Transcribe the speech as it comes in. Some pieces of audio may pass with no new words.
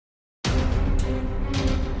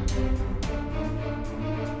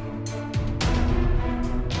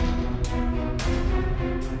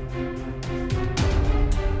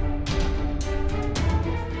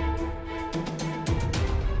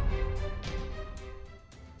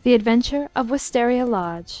The Adventure of Wisteria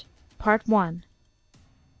Lodge, Part 1.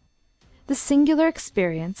 The Singular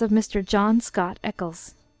Experience of Mr. John Scott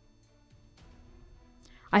Eccles.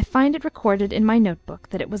 I find it recorded in my notebook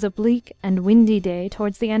that it was a bleak and windy day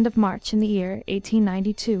towards the end of March in the year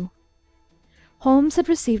 1892. Holmes had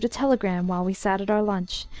received a telegram while we sat at our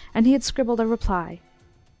lunch, and he had scribbled a reply.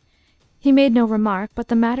 He made no remark, but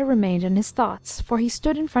the matter remained in his thoughts, for he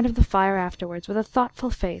stood in front of the fire afterwards with a thoughtful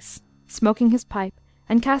face, smoking his pipe,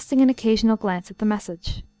 and casting an occasional glance at the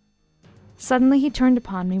message. Suddenly he turned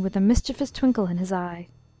upon me with a mischievous twinkle in his eye.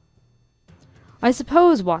 "I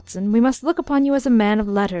suppose, Watson, we must look upon you as a man of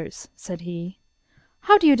letters," said he.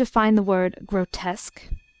 "How do you define the word grotesque?"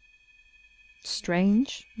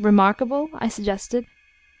 "Strange, remarkable," I suggested.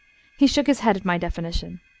 He shook his head at my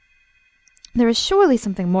definition. "There is surely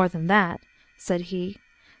something more than that," said he,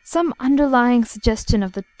 "some underlying suggestion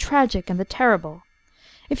of the tragic and the terrible.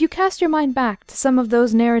 If you cast your mind back to some of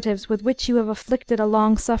those narratives with which you have afflicted a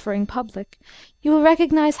long-suffering public, you will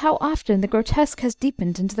recognize how often the grotesque has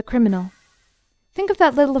deepened into the criminal. Think of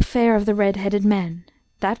that little affair of the red-headed men.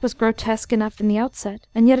 That was grotesque enough in the outset,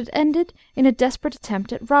 and yet it ended in a desperate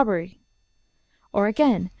attempt at robbery. Or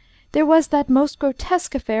again, there was that most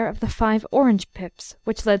grotesque affair of the 5 orange pips,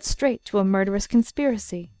 which led straight to a murderous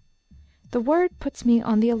conspiracy. The word puts me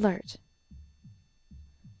on the alert."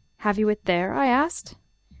 "Have you it there?" I asked.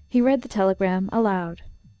 He read the telegram aloud.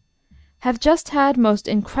 "Have just had most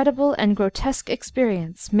incredible and grotesque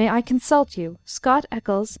experience. May I consult you? Scott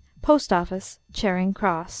Eccles, Post Office, Charing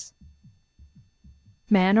Cross."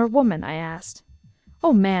 "Man or woman?" I asked.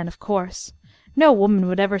 "Oh, man, of course. No woman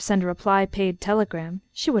would ever send a reply-paid telegram.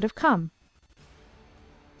 She would have come."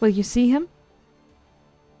 "Will you see him?"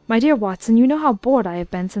 "My dear Watson, you know how bored I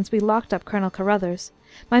have been since we locked up Colonel Carruthers.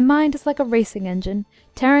 My mind is like a racing engine,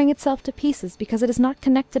 tearing itself to pieces because it is not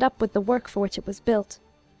connected up with the work for which it was built.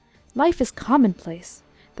 Life is commonplace.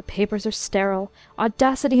 The papers are sterile.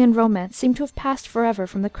 Audacity and romance seem to have passed forever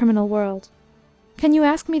from the criminal world. Can you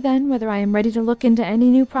ask me, then, whether I am ready to look into any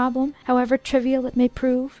new problem, however trivial it may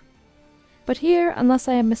prove? But here, unless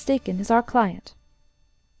I am mistaken, is our client."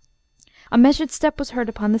 A measured step was heard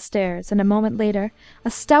upon the stairs, and a moment later a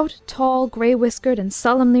stout, tall, grey-whiskered, and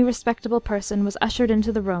solemnly respectable person was ushered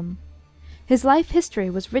into the room. His life history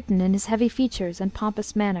was written in his heavy features and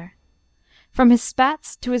pompous manner. From his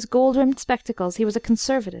spats to his gold-rimmed spectacles he was a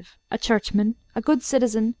conservative, a churchman, a good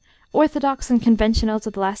citizen, orthodox and conventional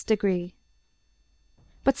to the last degree.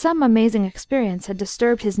 But some amazing experience had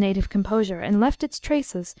disturbed his native composure and left its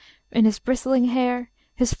traces in his bristling hair,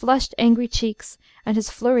 his flushed, angry cheeks, and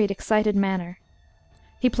his flurried, excited manner.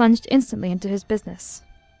 He plunged instantly into his business.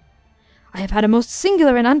 "I have had a most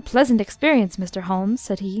singular and unpleasant experience, Mr. Holmes,"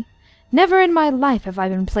 said he. "Never in my life have I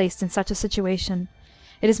been placed in such a situation.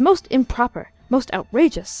 It is most improper, most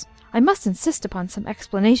outrageous. I must insist upon some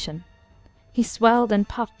explanation." He swelled and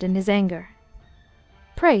puffed in his anger.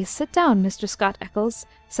 "Pray sit down, Mr. Scott Eccles,"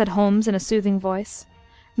 said Holmes in a soothing voice.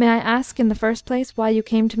 "May I ask, in the first place, why you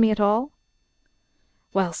came to me at all?"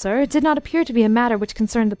 "Well, sir, it did not appear to be a matter which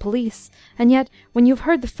concerned the police, and yet, when you have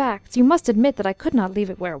heard the facts, you must admit that I could not leave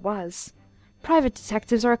it where it was. Private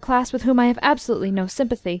detectives are a class with whom I have absolutely no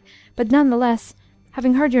sympathy, but none the less,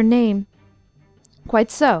 having heard your name—"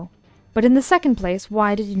 "Quite so. But in the second place,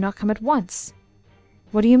 why did you not come at once?"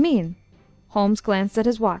 "What do you mean?" Holmes glanced at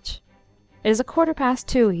his watch. "It is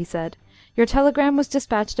 2:15, he said. "Your telegram was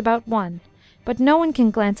dispatched about 1. But no one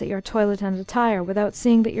can glance at your toilet and attire without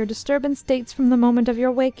seeing that your disturbance dates from the moment of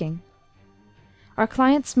your waking." Our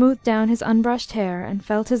client smoothed down his unbrushed hair and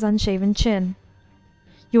felt his unshaven chin.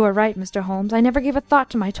 "You are right, Mr. Holmes. I never gave a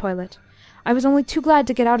thought to my toilet. I was only too glad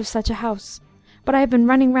to get out of such a house. But I have been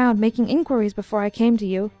running round making inquiries before I came to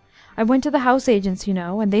you. I went to the house agents, you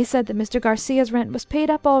know, and they said that Mr. Garcia's rent was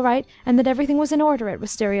paid up all right and that everything was in order at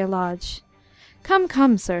Wisteria Lodge." "Come,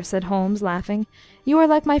 come, sir," said Holmes, laughing. "You are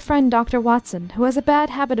like my friend Dr. Watson, who has a bad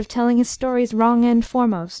habit of telling his stories wrong end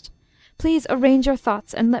foremost. Please arrange your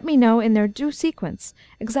thoughts, and let me know, in their due sequence,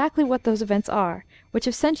 exactly what those events are, which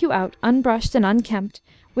have sent you out, unbrushed and unkempt,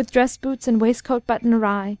 with dress boots and waistcoat button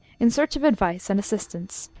awry, in search of advice and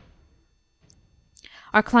assistance."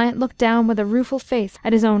 Our client looked down with a rueful face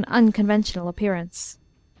at his own unconventional appearance.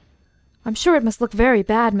 "I'm sure it must look very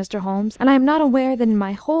bad, Mr. Holmes, and I am not aware that in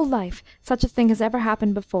my whole life such a thing has ever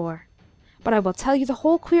happened before. But I will tell you the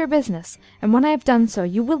whole queer business, and when I have done so,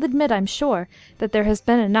 you will admit, I'm sure, that there has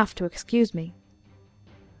been enough to excuse me."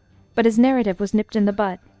 But his narrative was nipped in the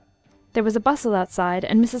bud. There was a bustle outside,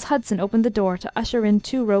 and Mrs. Hudson opened the door to usher in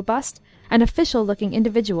 2 robust and official-looking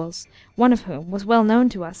individuals, one of whom was well known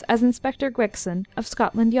to us as Inspector Gregson of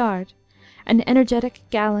Scotland Yard, an energetic,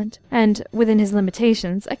 gallant, and, within his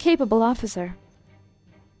limitations, a capable officer.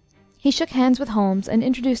 He shook hands with Holmes and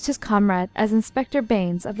introduced his comrade as Inspector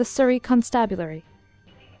Baines of the Surrey Constabulary.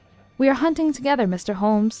 "We are hunting together, Mr.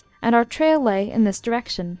 Holmes, and our trail lay in this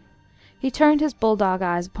direction." He turned his bulldog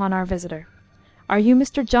eyes upon our visitor. "Are you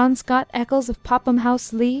Mr. John Scott Eccles of Popham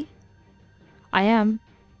House, Lee?" "I am.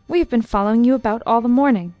 We have been following you about all the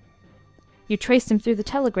morning." "You traced him through the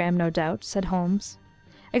telegram, no doubt," said Holmes.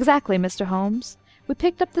 "Exactly, Mr. Holmes. We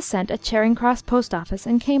picked up the scent at Charing Cross Post Office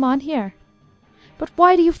and came on here." "But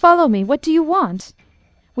why do you follow me? What do you want?"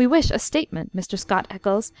 "We wish a statement, Mr. Scott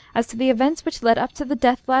Eccles, as to the events which led up to the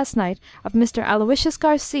death last night of Mr. Aloysius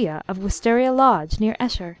Garcia of Wisteria Lodge, near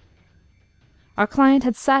Esher." Our client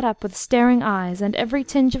had sat up with staring eyes, and every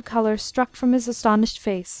tinge of colour struck from his astonished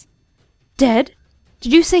face. "Dead?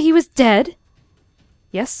 Did you say he was dead?"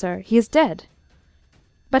 "Yes, sir, he is dead."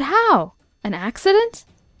 "But how? An accident?"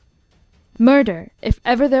 "Murder, if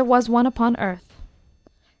ever there was one upon earth."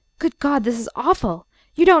 "Good God, this is awful!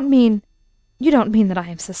 You don't mean that I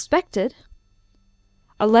am suspected?"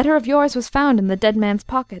 "A letter of yours was found in the dead man's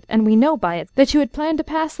pocket, and we know by it that you had planned to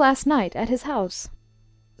pass last night at his house."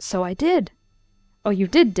 "So I did." "Oh, you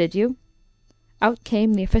did you?" Out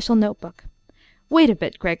came the official notebook. "Wait a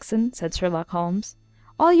bit, Gregson," said Sherlock Holmes.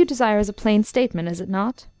 "All you desire is a plain statement, is it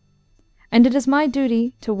not?" "And it is my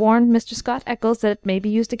duty to warn Mr. Scott Eccles that it may be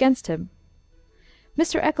used against him."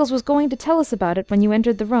 "Mr. Eccles was going to tell us about it when you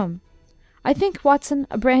entered the room. I think, Watson,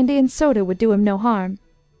 a brandy and soda would do him no harm.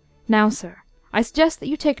 Now, sir, I suggest that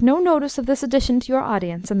you take no notice of this addition to your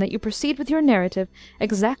audience, and that you proceed with your narrative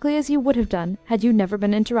exactly as you would have done had you never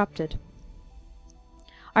been interrupted."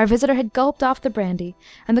 Our visitor had gulped off the brandy,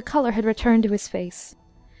 and the colour had returned to his face.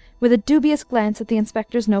 With a dubious glance at the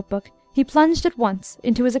inspector's notebook, he plunged at once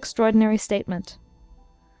into his extraordinary statement.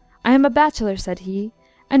 "I am a bachelor," said he,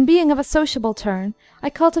 "and being of a sociable turn, I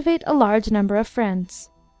cultivate a large number of friends.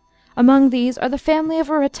 Among these are the family of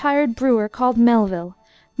a retired brewer called Melville,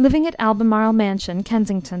 living at Albemarle Mansion,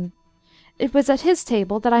 Kensington. It was at his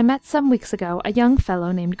table that I met some weeks ago a young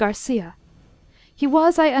fellow named Garcia. He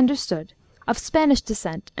was, I understood, of Spanish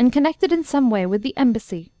descent, and connected in some way with the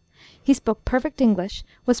embassy. He spoke perfect English,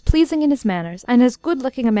 was pleasing in his manners, and as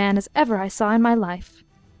good-looking a man as ever I saw in my life.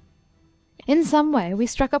 In some way we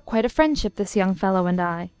struck up quite a friendship, this young fellow and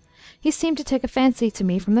I. He seemed to take a fancy to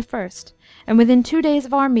me from the first, and within 2 days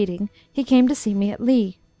of our meeting he came to see me at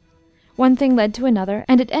Lee. One thing led to another,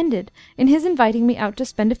 and it ended in his inviting me out to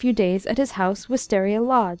spend a few days at his house, Wisteria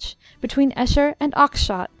Lodge, between Esher and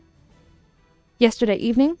Oxshott. Yesterday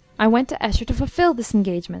evening I went to Esher to fulfil this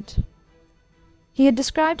engagement." He had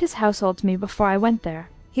described his household to me before I went there.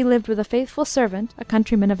 He lived with a faithful servant, a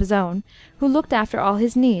countryman of his own, who looked after all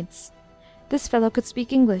his needs. This fellow could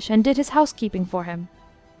speak English, and did his housekeeping for him.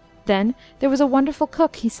 Then there was a wonderful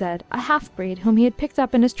cook, he said, a half-breed, whom he had picked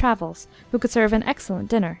up in his travels, who could serve an excellent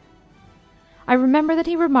dinner. I remember that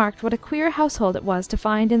he remarked what a queer household it was to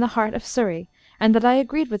find in the heart of Surrey, and that I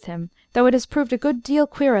agreed with him, though it has proved a good deal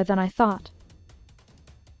queerer than I thought.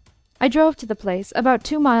 I drove to the place, about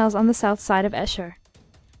 2 miles on the south side of Esher.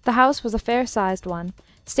 The house was a fair-sized one,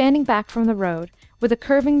 standing back from the road, with a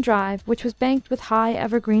curving drive which was banked with high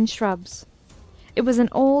evergreen shrubs. It was an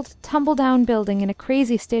old, tumble-down building in a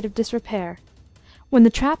crazy state of disrepair. When the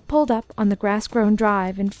trap pulled up on the grass-grown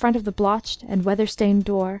drive in front of the blotched and weather-stained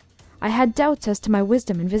door, I had doubts as to my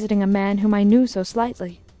wisdom in visiting a man whom I knew so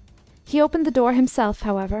slightly. He opened the door himself,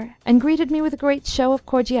 however, and greeted me with a great show of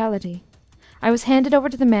cordiality. I was handed over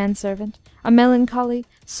to the manservant, a melancholy,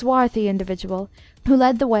 swarthy individual, who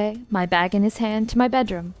led the way, my bag in his hand, to my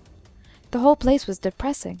bedroom. The whole place was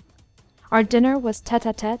depressing. Our dinner was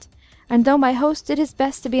tete-a-tete, and though my host did his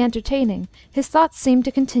best to be entertaining, his thoughts seemed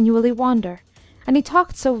to continually wander, and he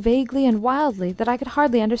talked so vaguely and wildly that I could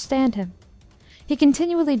hardly understand him. He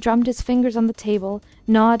continually drummed his fingers on the table,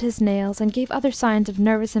 gnawed his nails, and gave other signs of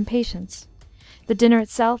nervous impatience. The dinner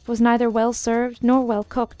itself was neither well served nor well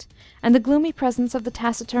cooked, and the gloomy presence of the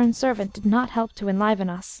taciturn servant did not help to enliven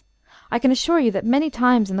us. I can assure you that many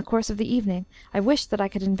times in the course of the evening I wished that I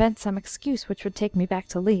could invent some excuse which would take me back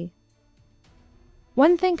to Lee.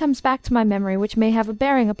 One thing comes back to my memory which may have a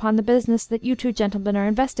bearing upon the business that you two gentlemen are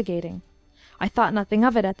investigating. I thought nothing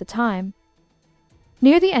of it at the time.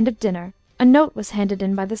 Near the end of dinner a note was handed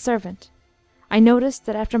in by the servant. I noticed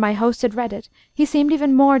that after my host had read it, he seemed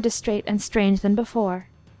even more distrait and strange than before.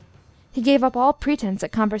 He gave up all pretence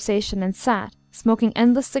at conversation and sat, smoking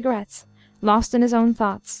endless cigarettes, lost in his own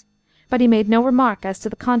thoughts, but he made no remark as to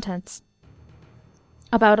the contents.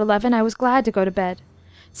 About 11 I was glad to go to bed.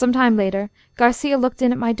 Some time later Garcia looked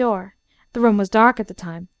in at my door, the room was dark at the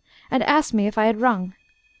time, and asked me if I had rung.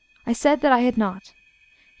 I said that I had not.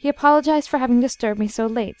 He apologized for having disturbed me so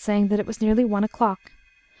late, saying that it was nearly 1 o'clock.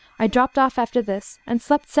 I dropped off after this, and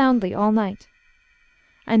slept soundly all night.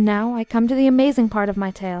 And now I come to the amazing part of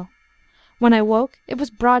my tale. When I woke, it was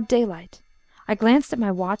broad daylight. I glanced at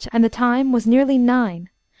my watch, and the time was nearly 9.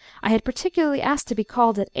 I had particularly asked to be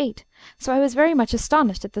called at 8, so I was very much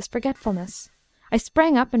astonished at this forgetfulness. I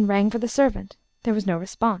sprang up and rang for the servant. There was no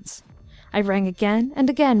response. I rang again and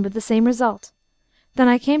again with the same result. Then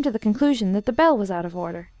I came to the conclusion that the bell was out of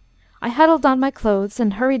order. I huddled on my clothes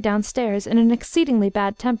and hurried downstairs in an exceedingly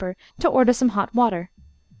bad temper to order some hot water.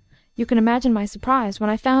 You can imagine my surprise when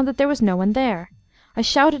I found that there was no one there. I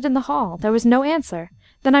shouted in the hall. There was no answer.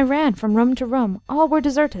 Then I ran from room to room. All were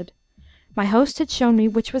deserted. My host had shown me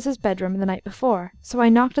which was his bedroom the night before, so I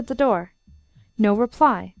knocked at the door. No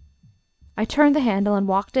reply. I turned the handle and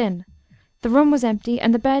walked in. The room was empty,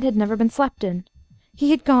 and the bed had never been slept in.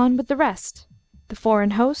 He had gone with the rest. The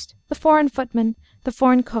foreign host, the foreign footman, the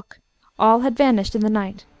foreign cook, all had vanished in the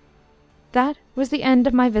night. That was the end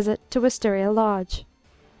of my visit to Wisteria Lodge.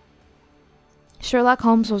 Sherlock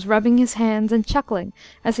Holmes was rubbing his hands and chuckling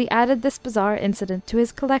as he added this bizarre incident to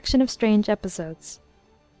his collection of strange episodes.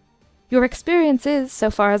 "Your experience is, so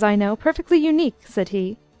far as I know, perfectly unique," said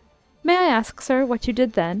he. "May I ask, sir, what you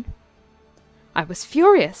did then?" "I was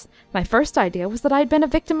furious. My first idea was that I had been a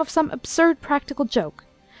victim of some absurd practical joke.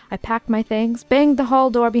 I packed my things, banged the hall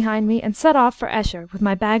door behind me, and set off for Esher, with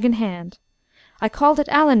my bag in hand. I called at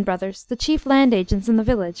Allen Brothers, the chief land agents in the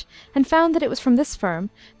village, and found that it was from this firm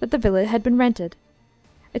that the villa had been rented.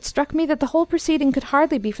 It struck me that the whole proceeding could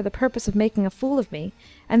hardly be for the purpose of making a fool of me,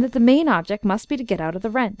 and that the main object must be to get out of the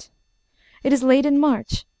rent. It is late in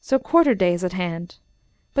March, so quarter day is at hand.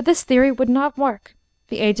 But this theory would not work.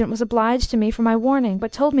 The agent was obliged to me for my warning,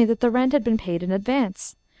 but told me that the rent had been paid in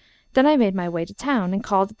advance. Then I made my way to town, and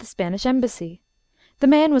called at the Spanish Embassy. The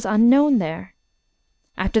man was unknown there.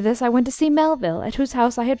 After this I went to see Melville, at whose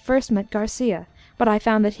house I had first met Garcia, but I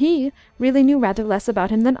found that he really knew rather less about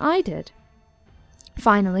him than I did.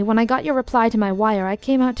 Finally, when I got your reply to my wire, I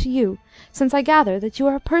came out to you, since I gather that you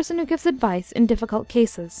are a person who gives advice in difficult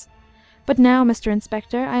cases. But now, Mr.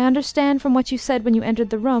 Inspector, I understand from what you said when you entered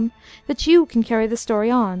the room that you can carry the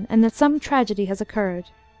story on, and that some tragedy has occurred.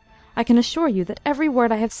 I can assure you that every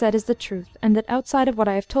word I have said is the truth, and that outside of what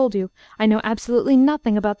I have told you, I know absolutely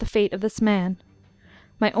nothing about the fate of this man.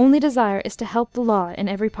 My only desire is to help the law in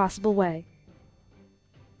every possible way."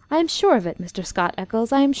 "I am sure of it, Mr. Scott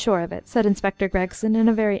Eccles, I am sure of it," said Inspector Gregson in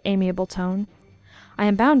a very amiable tone. "I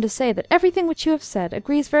am bound to say that everything which you have said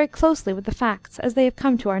agrees very closely with the facts as they have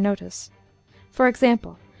come to our notice. For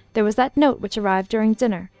example, there was that note which arrived during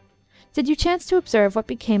dinner. Did you chance to observe what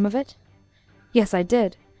became of it?" "Yes, I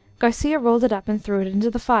did. Garcia rolled it up and threw it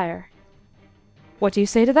into the fire." "What do you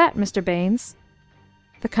say to that, Mr. Baines?"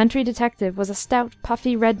 The country detective was a stout,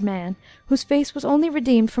 puffy, red man, whose face was only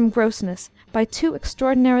redeemed from grossness by 2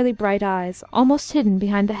 extraordinarily bright eyes, almost hidden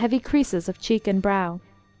behind the heavy creases of cheek and brow.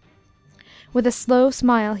 With a slow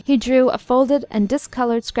smile he drew a folded and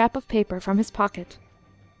discoloured scrap of paper from his pocket.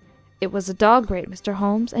 "It was a dog grate, Mr.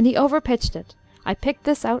 Holmes, and he overpitched it. I picked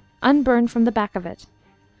this out unburned from the back of it."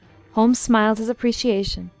 Holmes smiled his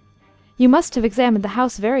appreciation. "You must have examined the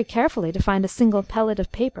house very carefully to find a single pellet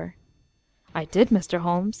of paper." "I did, Mr.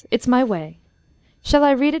 Holmes. It's my way. Shall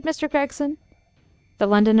I read it, Mr. Gregson?" The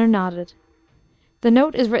Londoner nodded. "The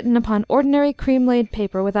note is written upon ordinary cream-laid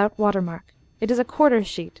paper without watermark. It is a quarter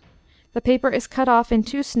sheet. The paper is cut off in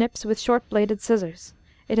 2 snips with short-bladed scissors.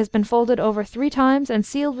 It has been folded over 3 times and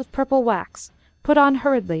sealed with purple wax, put on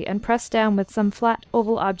hurriedly and pressed down with some flat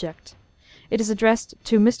oval object. It is addressed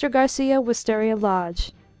to Mr. Garcia, Wisteria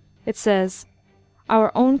Lodge. It says,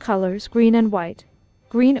 'Our own colours, green and white.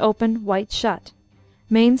 Green open, white shut.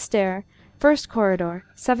 Main stair, 1st corridor,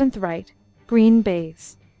 7th right, green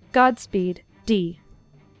baize. Godspeed, D.'"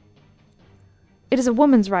 It is a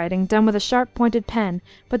woman's writing, done with a sharp-pointed pen,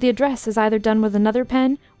 but the address is either done with another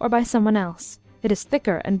pen or by someone else. It is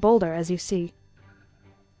thicker and bolder, as you see.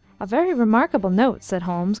 "A very remarkable note," said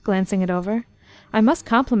Holmes, glancing it over. "I must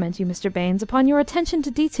compliment you, Mr. Baines, upon your attention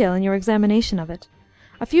to detail in your examination of it.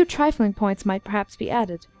 A few trifling points might perhaps be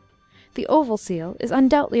added. The oval seal is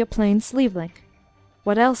undoubtedly a plain sleeve-link.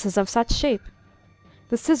 What else is of such shape?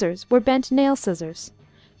 The scissors were bent nail scissors.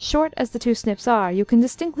 Short as the 2 snips are, you can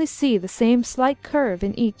distinctly see the same slight curve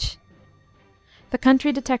in each." The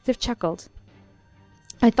country detective chuckled.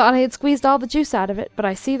 "I thought I had squeezed all the juice out of it, but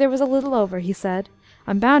I see there was a little over," he said.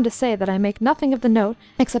 "I'm bound to say that I make nothing of the note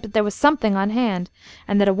except that there was something on hand,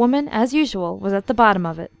 and that a woman, as usual, was at the bottom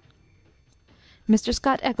of it." Mr.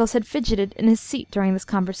 Scott Eccles had fidgeted in his seat during this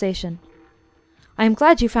conversation. "I am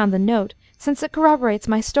glad you found the note, since it corroborates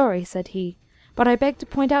my story," said he. "But I beg to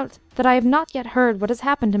point out that I have not yet heard what has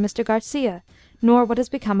happened to Mr. Garcia, nor what has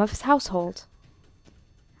become of his household."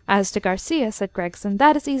 "As to Garcia," said Gregson,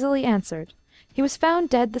 "that is easily answered. He was found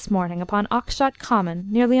dead this morning upon Oxshott Common,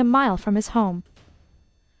 nearly a mile from his home.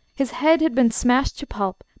 His head had been smashed to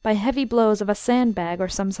pulp by heavy blows of a sand-bag or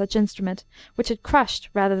some such instrument, which had crushed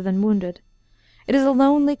rather than wounded. It is a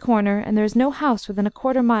lonely corner, and there is no house within a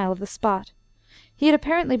quarter-mile of the spot. He had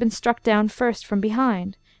apparently been struck down first from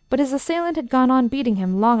behind, but his assailant had gone on beating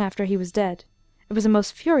him long after he was dead. It was a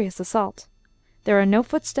most furious assault. There are no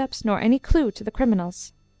footsteps nor any clue to the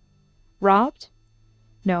criminals." "Robbed?"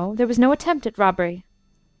 "No, there was no attempt at robbery."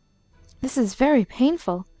 "This is very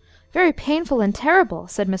painful and terrible,"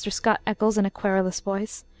 said Mr. Scott Eccles in a querulous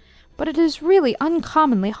voice. "But it is really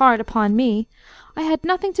uncommonly hard upon me. I had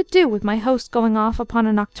nothing to do with my host going off upon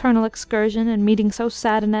a nocturnal excursion and meeting so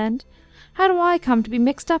sad an end. How do I come to be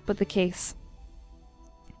mixed up with the case?"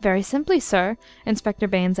 "Very simply, sir," Inspector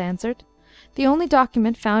Baynes answered. "The only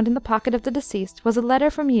document found in the pocket of the deceased was a letter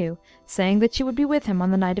from you, saying that you would be with him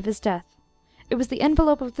on the night of his death. It was the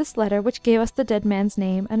envelope of this letter which gave us the dead man's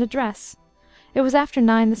name and address. It was after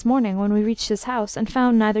 9 this morning when we reached his house, and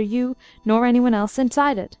found neither you nor anyone else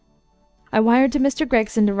inside it. I wired to Mr.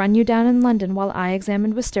 Gregson to run you down in London while I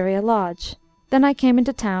examined Wisteria Lodge. Then I came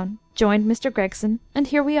into town, joined Mr. Gregson, and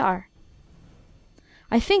here we are."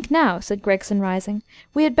 "I think now," said Gregson, rising,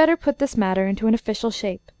 "we had better put this matter into an official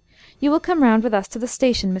shape. You will come round with us to the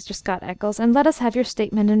station, Mr. Scott Eccles, and let us have your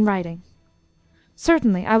statement in writing."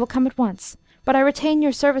 "Certainly, I will come at once. But I retain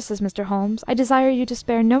your services, Mr. Holmes. I desire you to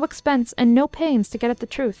spare no expense and no pains to get at the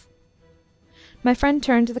truth." My friend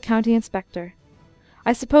turned to the county inspector.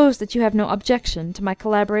 "I suppose that you have no objection to my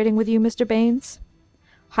collaborating with you, Mr. Baynes?"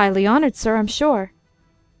 "Highly honoured, sir, I'm sure."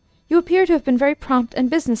 "You appear to have been very prompt and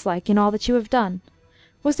businesslike in all that you have done.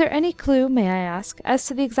 Was there any clue, may I ask, as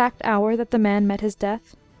to the exact hour that the man met his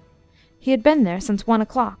death?" "He had been there since 1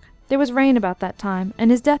 o'clock. There was rain about that time,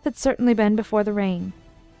 and his death had certainly been before the rain."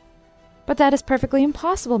 "But that is perfectly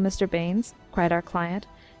impossible, Mr. Baynes," cried our client.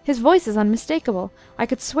 "His voice is unmistakable. I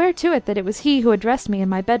could swear to it that it was he who addressed me in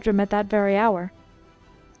my bedroom at that very hour."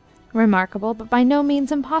 "Remarkable, but by no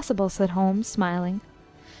means impossible," said Holmes, smiling.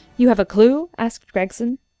 "You have a clue?" asked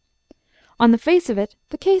Gregson. "On the face of it,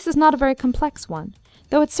 the case is not a very complex one,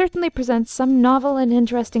 though it certainly presents some novel and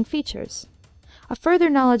interesting features. A further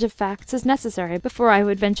knowledge of facts is necessary before I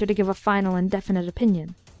would venture to give a final and definite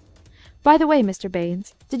opinion. By the way, Mr.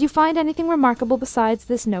 Baynes, did you find anything remarkable besides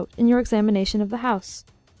this note in your examination of the house?"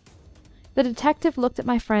 The detective looked at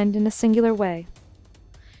my friend in a singular way.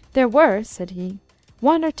 "There were," said he,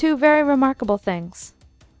 "1 or 2 very remarkable things.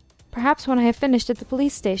 Perhaps when I have finished at the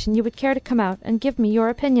police station you would care to come out and give me your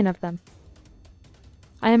opinion of them."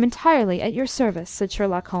 "I am entirely at your service," said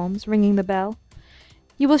Sherlock Holmes, ringing the bell.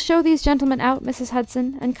 "You will show these gentlemen out, Mrs.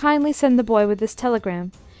 Hudson, and kindly send the boy with this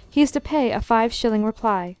telegram. He is to pay a 5-shilling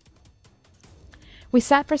reply." We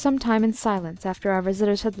sat for some time in silence after our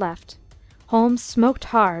visitors had left. Holmes smoked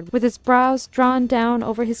hard, with his brows drawn down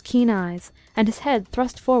over his keen eyes, and his head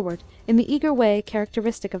thrust forward in the eager way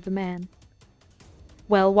characteristic of the man.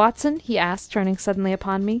 "Well, Watson," he asked, turning suddenly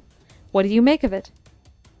upon me, "what do you make of it?"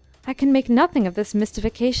 "I can make nothing of this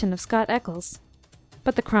mystification of Scott Eccles."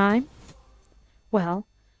 "But the crime?" "Well,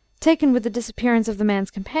 taken with the disappearance of the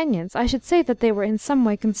man's companions, I should say that they were in some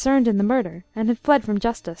way concerned in the murder, and had fled from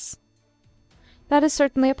justice." "That is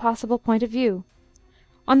certainly a possible point of view.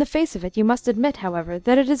 On the face of it, you must admit, however,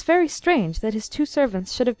 that it is very strange that his 2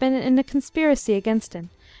 servants should have been in a conspiracy against him,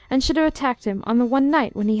 and should have attacked him on the one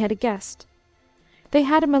night when he had a guest. They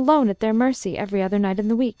had him alone at their mercy every other night in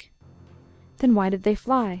the week." "Then why did they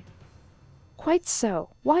fly?" "Quite so.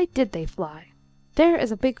 Why did they fly? There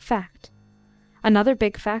is a big fact. Another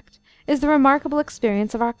big fact is the remarkable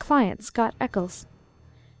experience of our client, Scott Eccles.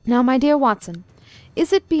 Now, my dear Watson,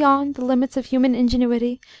 is it beyond the limits of human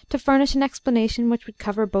ingenuity to furnish an explanation which would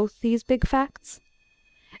cover both these big facts?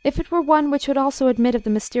 If it were one which would also admit of the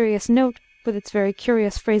mysterious note with its very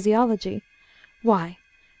curious phraseology, why,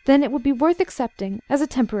 then it would be worth accepting as a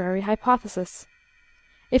temporary hypothesis.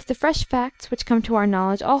 If the fresh facts which come to our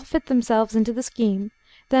knowledge all fit themselves into the scheme,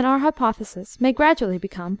 then our hypothesis may gradually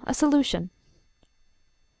become a solution."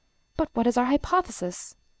 "But what is our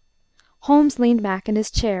hypothesis?" Holmes leaned back in his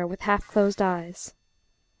chair with half-closed eyes.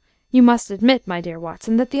 "You must admit, my dear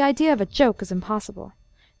Watson, that the idea of a joke is impossible.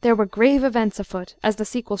 There were grave events afoot, as the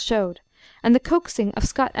sequel showed, and the coaxing of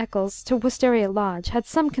Scott Eccles to Wisteria Lodge had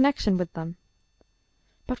some connection with them."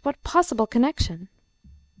 "But what possible connection?"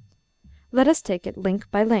 "Let us take it link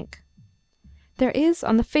by link. There is,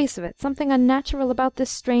 on the face of it, something unnatural about this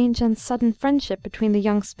strange and sudden friendship between the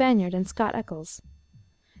young Spaniard and Scott Eccles.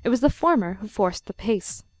 It was the former who forced the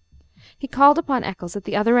pace. He called upon Eccles at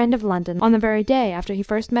the other end of London on the very day after he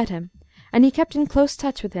first met him, and he kept in close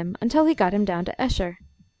touch with him until he got him down to Esher.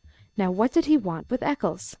 Now what did he want with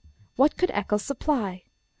Eccles? What could Eccles supply?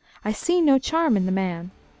 I see no charm in the man.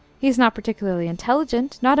 He is not particularly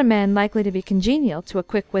intelligent, not a man likely to be congenial to a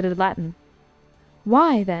quick-witted Latin.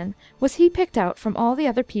 Why, then, was he picked out from all the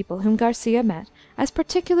other people whom Garcia met as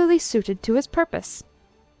particularly suited to his purpose?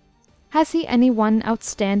 Has he any one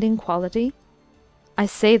outstanding quality? I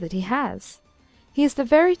say that he has. He is the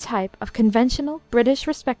very type of conventional British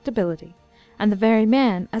respectability, and the very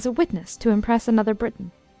man as a witness to impress another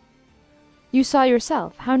Briton. You saw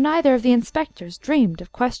yourself how neither of the inspectors dreamed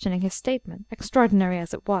of questioning his statement, extraordinary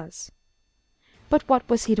as it was. But what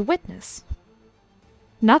was he to witness?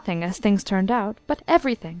 Nothing, as things turned out, but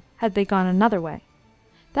everything, had they gone another way.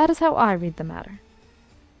 That is how I read the matter.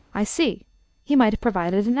 I see. He might have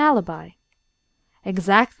provided an alibi.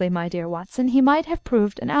 Exactly, my dear Watson, he might have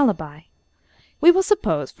proved an alibi. We will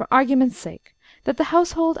suppose, for argument's sake, that the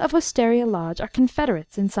household of Wisteria Lodge are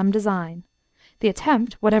confederates in some design. The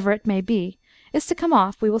attempt, whatever it may be, is to come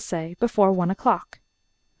off, we will say, before 1 o'clock.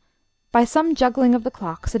 By some juggling of the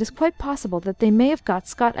clocks it is quite possible that they may have got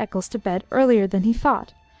Scott Eccles to bed earlier than he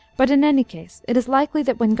thought, but in any case it is likely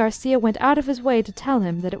that when Garcia went out of his way to tell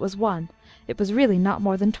him that it was 1, it was really not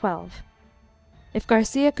more than 12. If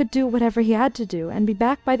Garcia could do whatever he had to do, and be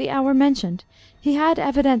back by the hour mentioned, he had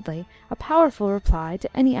evidently a powerful reply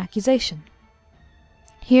to any accusation.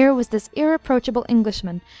 Here was this irreproachable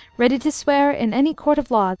Englishman, ready to swear in any court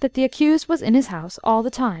of law that the accused was in his house all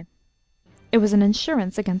the time. It was an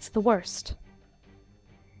insurance against the worst.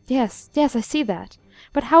 Yes, I see that.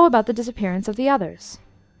 But how about the disappearance of the others?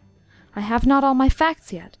 I have not all my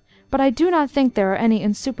facts yet, but I do not think there are any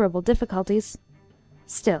insuperable difficulties.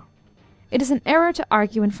 Still, it is an error to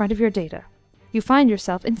argue in front of your data. You find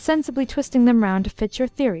yourself insensibly twisting them round to fit your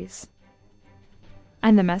theories.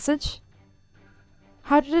 And the message?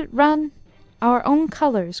 How did it run? Our own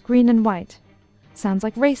colors, green and white. Sounds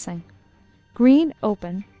like racing. Green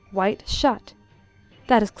open, white shut.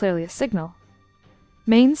 That is clearly a signal.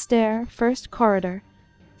 Main stair, first corridor,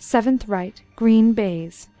 7th right, green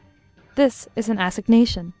baize. This is an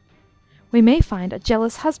assignation. We may find a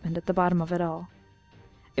jealous husband at the bottom of it all.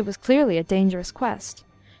 It was clearly a dangerous quest.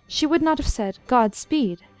 She would not have said God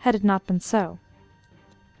speed had it not been so.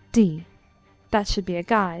 D. That should be a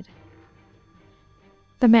guide.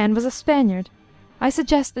 The man was a Spaniard. I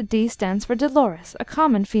suggest that D stands for Dolores, a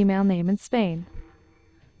common female name in Spain.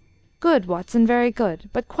 Good, Watson, very good,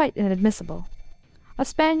 but quite inadmissible. A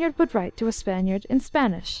Spaniard would write to a Spaniard in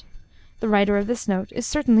Spanish. The writer of this note is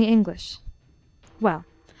certainly English. Well,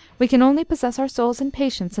 we can only possess our souls in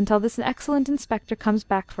patience until this excellent inspector comes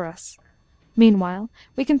back for us. Meanwhile,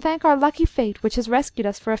 we can thank our lucky fate which has rescued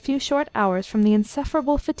us for a few short hours from the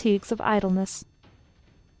insufferable fatigues of idleness.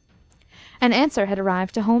 An answer had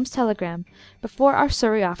arrived to Holmes' telegram before our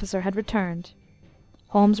Surrey officer had returned.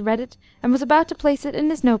 Holmes read it, and was about to place it in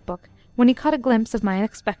his note-book, when he caught a glimpse of my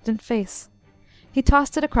expectant face. He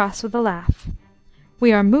tossed it across with a laugh.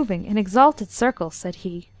 "We are moving in exalted circles," said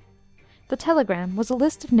he. The telegram was a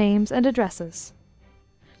list of names and addresses.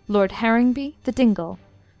 Lord Harringby, The Dingle;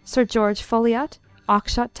 Sir George Folliot,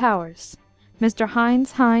 Oxshott Towers; Mr.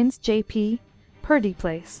 Hines, J.P., Purdy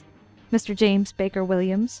Place; Mr. James Baker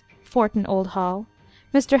Williams, Forton Old Hall;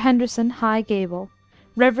 Mr. Henderson, High Gable;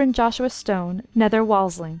 Reverend Joshua Stone, Nether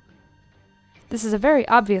Walsling. "This is a very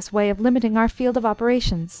obvious way of limiting our field of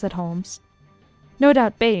operations," said Holmes. No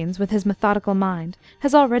doubt Baines, with his methodical mind,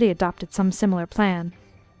 has already adopted some similar plan.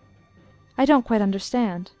 I don't quite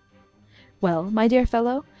understand. Well, my dear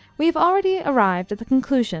fellow, we have already arrived at the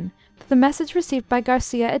conclusion that the message received by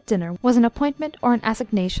Garcia at dinner was an appointment or an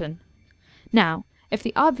assignation. Now, if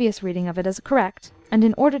the obvious reading of it is correct, and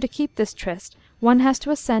in order to keep this tryst one has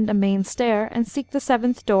to ascend a main stair and seek the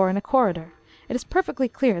 7th door in a corridor, it is perfectly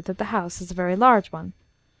clear that the house is a very large one.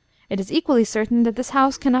 It is equally certain that this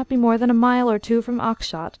house cannot be more than a mile or two from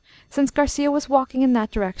Oxshott, since Garcia was walking in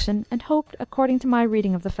that direction, and hoped, according to my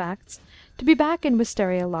reading of the facts, to be back in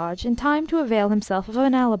Wisteria Lodge in time to avail himself of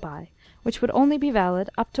an alibi, which would only be valid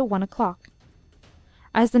up to 1 o'clock.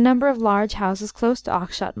 As the number of large houses close to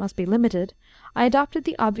Oxshott must be limited, I adopted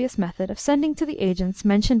the obvious method of sending to the agents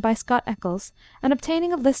mentioned by Scott Eccles, and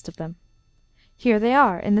obtaining a list of them. Here they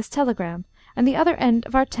are in this telegram, and the other end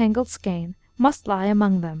of our tangled skein must lie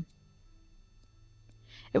among them.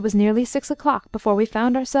 It was nearly 6 o'clock before we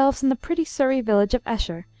found ourselves in the pretty Surrey village of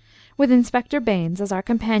Esher, with Inspector Baines as our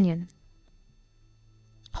companion.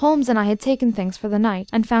 Holmes and I had taken things for the night,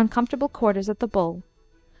 and found comfortable quarters at the Bull.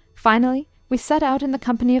 Finally, we set out in the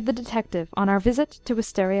company of the detective on our visit to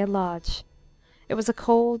Wisteria Lodge. It was a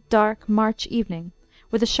cold, dark March evening,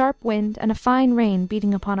 with a sharp wind and a fine rain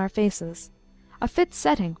beating upon our faces, a fit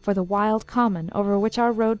setting for the wild common over which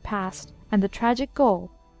our road passed, and the tragic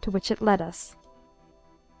goal to which it led us.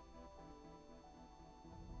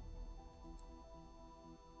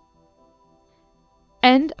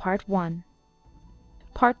 End Part 1.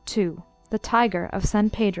 Part 2. The Tiger of San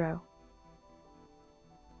Pedro.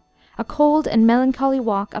 A cold and melancholy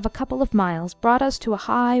walk of a couple of miles brought us to a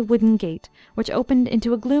high wooden gate, which opened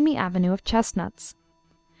into a gloomy avenue of chestnuts.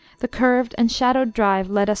 The curved and shadowed drive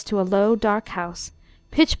led us to a low, dark house,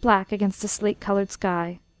 pitch black against a slate-coloured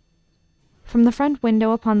sky. From the front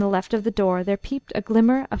window upon the left of the door there peeped a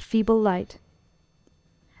glimmer of feeble light.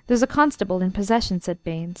 "There's a constable in possession," said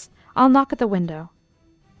Baines. "I'll knock at the window."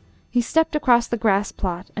 He stepped across the grass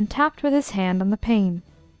plot and tapped with his hand on the pane.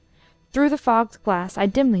 Through the fogged glass I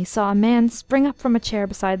dimly saw a man spring up from a chair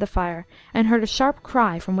beside the fire, and heard a sharp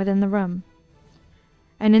cry from within the room.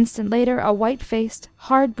 An instant later a white-faced,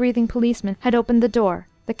 hard-breathing policeman had opened the door,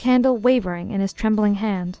 the candle wavering in his trembling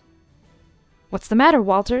hand. "What's the matter,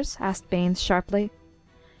 Walters?" asked Baines sharply.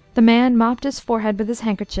 The man mopped his forehead with his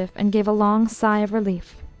handkerchief, and gave a long sigh of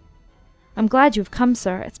relief. "I'm glad you've come,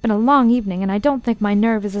 sir. It's been a long evening, and I don't think my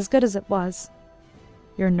nerve is as good as it was."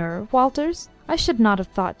 "Your nerve, Walters? I should not have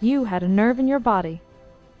thought you had a nerve in your body."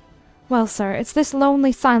 "Well, sir, it's this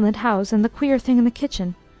lonely, silent house, and the queer thing in the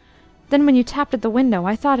kitchen. Then when you tapped at the window,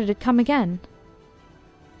 I thought it had come again."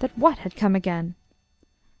 "That what had come again?"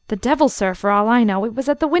 "The devil, sir, for all I know. It was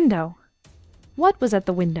at the window." "What was at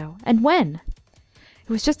the window? And when?" "It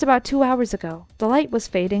was just about 2 hours ago. The light was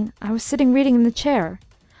fading. I was sitting reading in the chair.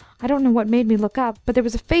 I don't know what made me look up, but there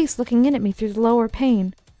was a face looking in at me through the lower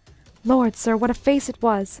pane. Lord, sir, what a face it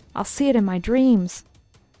was! I'll see it in my dreams."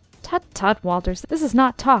 "Tut, tut, Walters, this is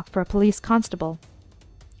not talk for a police constable."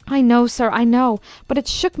 "I know, sir, I know, but it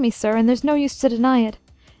shook me, sir, and there's no use to deny it.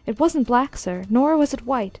 It wasn't black, sir, nor was it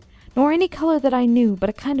white, nor any colour that I knew, but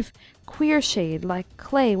a kind of queer shade, like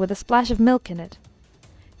clay with a splash of milk in it.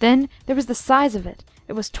 Then there was the size of it.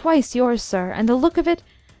 It was twice yours, sir, and the look of it,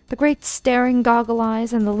 the great staring goggle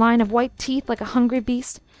eyes, and the line of white teeth like a hungry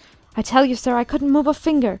beast. I tell you, sir, I couldn't move a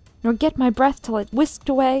finger, nor get my breath till it whisked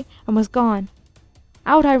away and was gone.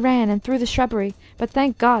 Out I ran and through the shrubbery, but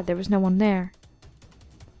thank God there was no one there."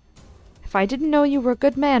 "If I didn't know you were a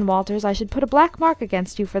good man, Walters, I should put a black mark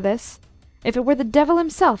against you for this. If it were the devil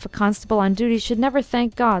himself, a constable on duty should never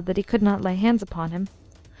thank God that he could not lay hands upon him.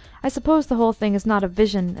 I suppose the whole thing is not a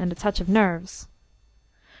vision and a touch of nerves."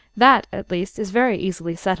 "That, at least, is very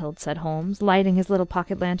easily settled," said Holmes, lighting his little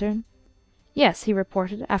pocket-lantern. "Yes," he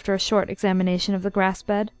reported, after a short examination of the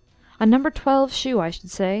grass-bed. "A number 12 shoe, I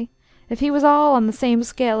should say. If he was all on the same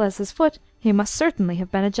scale as his foot, he must certainly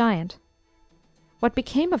have been a giant." "What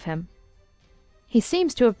became of him?" "He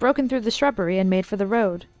seems to have broken through the shrubbery and made for the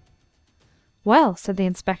road." "Well," said the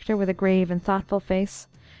inspector, with a grave and thoughtful face,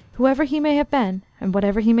 "whoever he may have been, and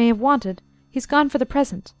whatever he may have wanted, he's gone for the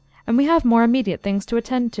present, and we have more immediate things to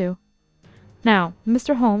attend to. Now,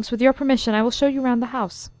 Mr. Holmes, with your permission, I will show you round the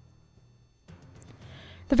house."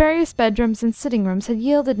 The various bedrooms and sitting-rooms had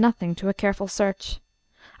yielded nothing to a careful search.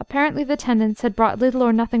 Apparently the tenants had brought little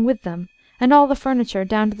or nothing with them, and all the furniture,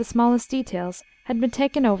 down to the smallest details, had been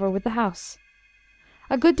taken over with the house.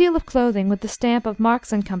 A good deal of clothing with the stamp of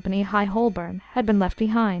Marks and Company, High Holborn, had been left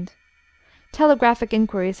behind. Telegraphic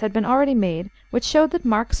inquiries had been already made, which showed that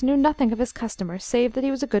Marks knew nothing of his customer save that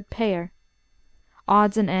he was a good payer.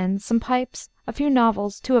 Odds and ends, some pipes, a few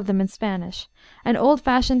novels, 2 of them in Spanish, an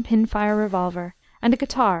old-fashioned pin-fire revolver, and a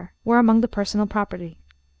guitar were among the personal property.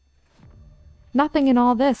 "Nothing in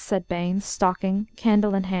all this," said Baines, stalking,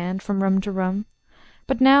 candle in hand, from room to room.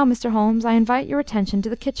 "But now, Mr. Holmes, I invite your attention to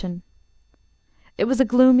the kitchen." It was a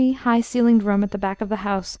gloomy, high-ceilinged room at the back of the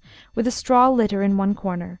house, with a straw litter in one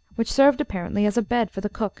corner, which served apparently as a bed for the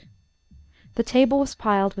cook. The table was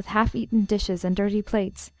piled with half-eaten dishes and dirty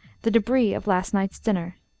plates, the debris of last night's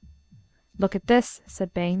dinner. "Look at this,"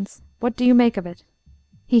 said Baines. "What do you make of it?"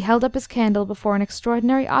 He held up his candle before an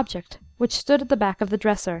extraordinary object, which stood at the back of the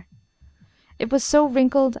dresser. It was so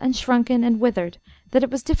wrinkled and shrunken and withered that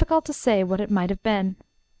it was difficult to say what it might have been.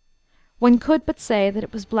 One could but say that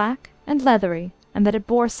it was black and leathery, and that it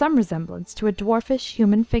bore some resemblance to a dwarfish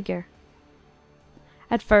human figure.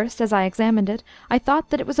 At first, as I examined it, I thought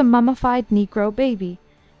that it was a mummified negro baby,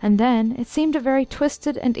 and then it seemed a very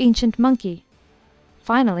twisted and ancient monkey.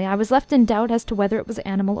 Finally, I was left in doubt as to whether it was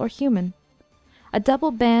animal or human. A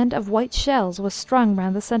double band of white shells was strung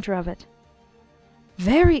round the centre of it.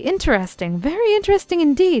 Very interesting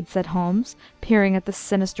indeed, said Holmes, peering at the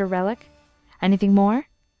sinister relic. Anything more?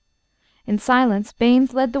 In silence,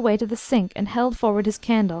 Baynes led the way to the sink and held forward his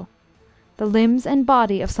candle. The limbs and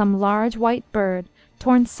body of some large white bird,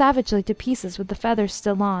 torn savagely to pieces with the feathers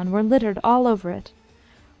still on, were littered all over it.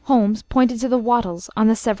 Holmes pointed to the wattles on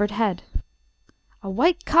the severed head. "A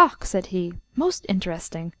white cock," said he. "Most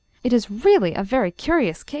interesting. It is really a very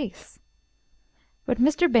curious case." But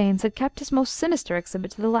Mr. Baynes had kept his most sinister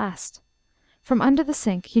exhibit to the last. From under the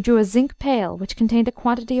sink he drew a zinc pail which contained a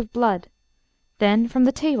quantity of blood. Then from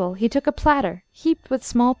the table he took a platter heaped with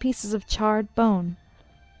small pieces of charred bone.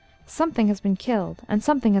 "Something has been killed, and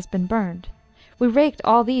something has been burned. We raked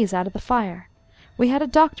all these out of the fire. We had a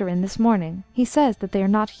doctor in this morning. He says that they are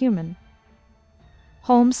not human."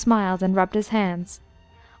 Holmes smiled and rubbed his hands.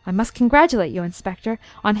 "I must congratulate you, Inspector,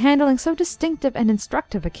 on handling so distinctive and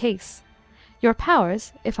instructive a case. Your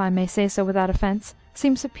powers, if I may say so without offence,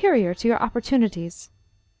 seem superior to your opportunities."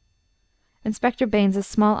 Inspector Baynes's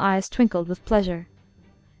small eyes twinkled with pleasure.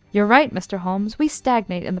 "You're right, Mr. Holmes. We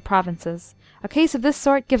stagnate in the provinces. A case of this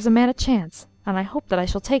sort gives a man a chance, and I hope that I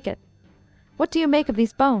shall take it. What do you make of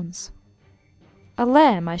these bones?" "A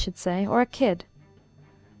lamb, I should say, or a kid."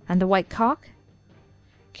 "And the white cock?"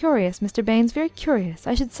 "Curious, Mr. Baynes, very curious.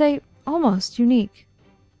 I should say almost unique."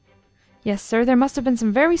 "Yes, sir, there must have been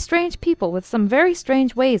some very strange people with some very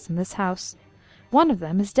strange ways in this house. One of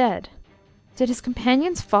them is dead. Did his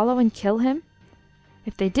companions follow and kill him?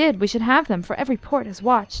 If they did, we should have them, for every port is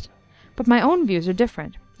watched. But my own views are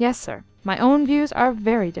different. Yes, sir, my own views are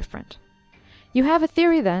very different." "You have a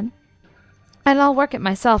theory, then?" "And I'll work it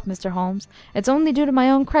myself, Mr. Holmes. It's only due to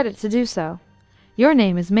my own credit to do so. Your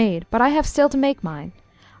name is made, but I have still to make mine.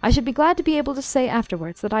 I should be glad to be able to say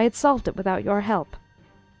afterwards that I had solved it without your help."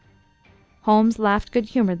 Holmes laughed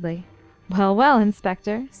good-humouredly. "Well, well,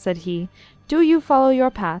 Inspector," said he, "do you follow your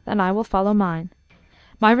path, and I will follow mine.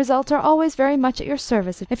 My results are always very much at your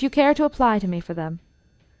service if you care to apply to me for them.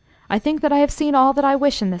 I think that I have seen all that I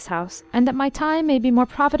wish in this house, and that my time may be more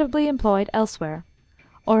profitably employed elsewhere.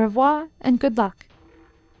 Au revoir, and good luck."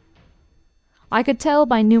 I could tell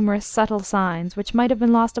by numerous subtle signs, which might have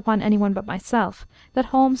been lost upon anyone but myself, that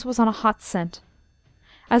Holmes was on a hot scent.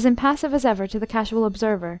 As impassive as ever to the casual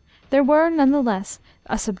observer, there were none the less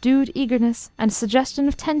a subdued eagerness and a suggestion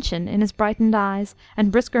of tension in his brightened eyes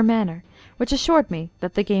and brisker manner, which assured me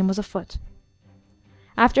that the game was afoot.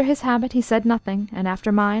 After his habit he said nothing, and after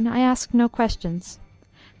mine I asked no questions.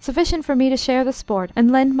 Sufficient for me to share the sport and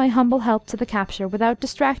lend my humble help to the capture without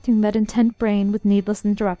distracting that intent brain with needless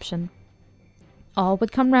interruption. All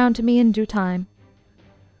would come round to me in due time.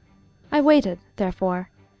 I waited, therefore,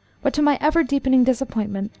 but to my ever-deepening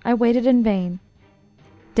disappointment I waited in vain.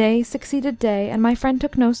 Day succeeded day, and my friend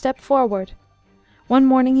took no step forward. One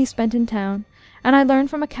morning he spent in town, and I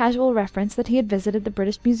learned from a casual reference that he had visited the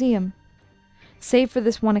British Museum. Save for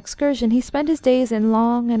this one excursion, he spent his days in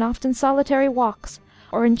long and often solitary walks,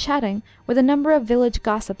 or in chatting with a number of village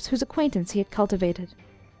gossips whose acquaintance he had cultivated.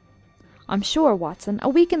 "I'm sure, Watson, a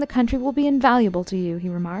week in the country will be invaluable to you," he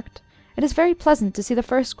remarked. "It is very pleasant to see the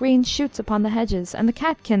first green shoots upon the hedges, and the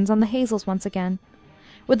catkins on the hazels once again.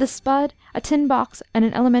 With a spud, a tin box, and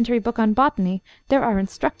an elementary book on botany, there are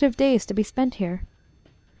instructive days to be spent here."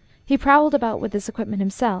 He prowled about with this equipment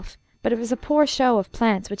himself, but it was a poor show of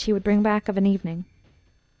plants which he would bring back of an evening.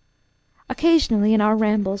 Occasionally in our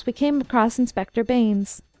rambles we came across Inspector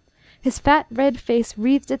Baynes. His fat red face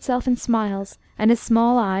wreathed itself in smiles, and his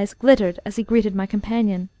small eyes glittered as he greeted my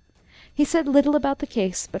companion. He said little about the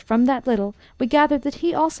case, but from that little we gathered that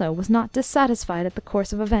he also was not dissatisfied at the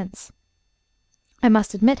course of events. I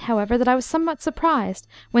must admit, however, that I was somewhat surprised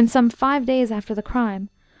when, some 5 days after the crime,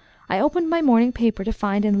 I opened my morning paper to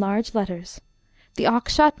find in large letters, "The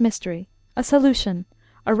Oxshott Mystery. A solution.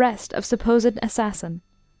 Arrest of supposed assassin."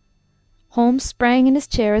 Holmes sprang in his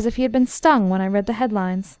chair as if he had been stung when I read the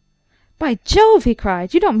headlines. "By Jove!" he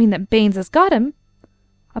cried, "you don't mean that Baynes has got him?"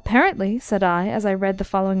 "Apparently," said I, as I read the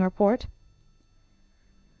following report.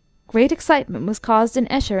 Great excitement was caused in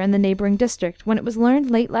Esher and the neighbouring district when it was learned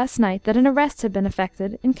late last night that an arrest had been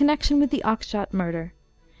effected in connection with the Oxshott murder.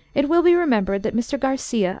 It will be remembered that Mr.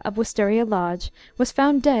 Garcia, of Wisteria Lodge, was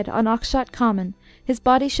found dead on Oxshott Common, his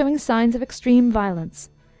body showing signs of extreme violence,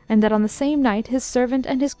 and that on the same night his servant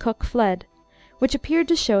and his cook fled, which appeared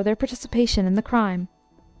to show their participation in the crime.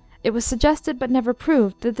 It was suggested, but never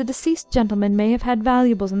proved, that the deceased gentlemen may have had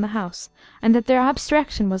valuables in the house, and that their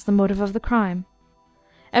abstraction was the motive of the crime.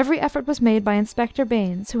 Every effort was made by Inspector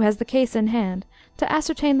Baynes, who has the case in hand, to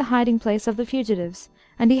ascertain the hiding-place of the fugitives,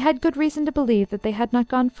 and he had good reason to believe that they had not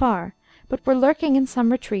gone far, but were lurking in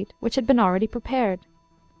some retreat which had been already prepared.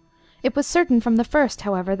 It was certain from the first,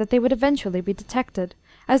 however, that they would eventually be detected,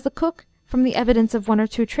 as the cook, from the evidence of one or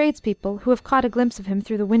two tradespeople who have caught a glimpse of him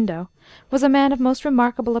through the window, was a man of most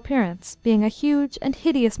remarkable appearance, being a huge and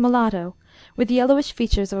hideous mulatto, with yellowish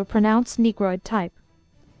features of a pronounced negroid type.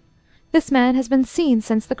 This man has been seen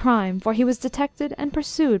since the crime, for he was detected and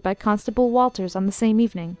pursued by Constable Walters on the same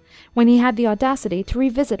evening, when he had the audacity to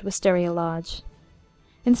revisit Wisteria Lodge.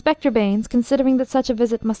 Inspector Baines, considering that such a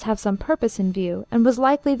visit must have some purpose in view, and was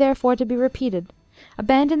likely therefore to be repeated,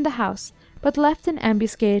 abandoned the house, but left an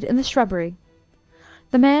ambuscade in the shrubbery.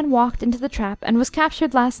 The man walked into the trap, and was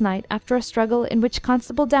captured last night after a struggle in which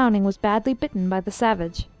Constable Downing was badly bitten by the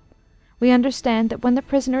savage. We understand that when the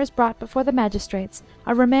prisoner is brought before the magistrates,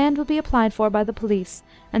 a remand will be applied for by the police,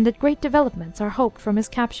 and that great developments are hoped from his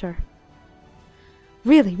capture."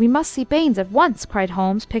 "Really, we must see Baines at once," cried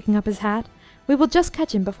Holmes, picking up his hat. "We will just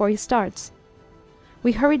catch him before he starts."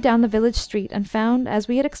 We hurried down the village street, and found, as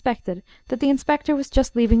we had expected, that the inspector was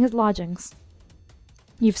just leaving his lodgings.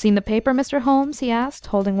 "You've seen the paper, Mr. Holmes?" he asked,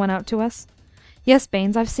 holding one out to us. "Yes,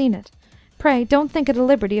 Baines, I've seen it. Pray, don't think it a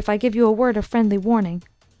liberty if I give you a word of friendly warning."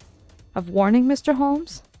 "Of warning, Mr.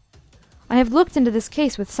 Holmes?" "I have looked into this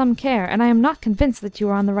case with some care, and I am not convinced that you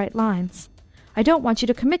are on the right lines. I don't want you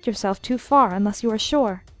to commit yourself too far unless you are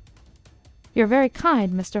sure." "You're very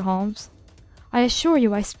kind, Mr. Holmes. I assure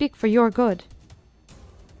you I speak for your good."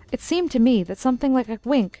 It seemed to me that something like a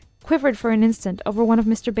wink quivered for an instant over one of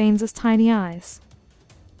Mr. Baines's tiny eyes.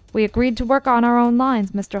 "We agreed to work on our own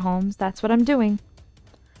lines, Mr. Holmes. That's what I'm doing."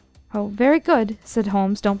 "Oh, very good," said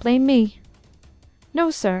Holmes. "Don't blame me."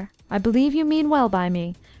 "No, sir. I believe you mean well by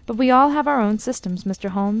me, but we all have our own systems,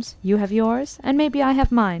 Mr. Holmes. You have yours, and maybe I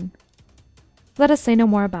have mine. Let us say no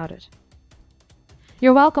more about it.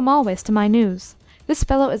 You're welcome always to my news. This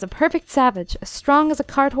fellow is a perfect savage, as strong as a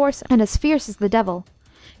cart-horse and as fierce as the devil.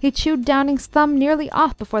 He chewed Downing's thumb nearly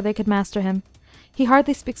off before they could master him. He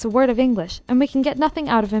hardly speaks a word of English, and we can get nothing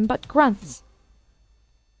out of him but grunts."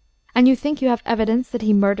 "And you think you have evidence that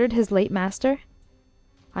he murdered his late master?"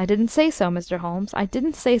 "I didn't say so, Mr. Holmes. I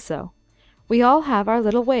didn't say so. We all have our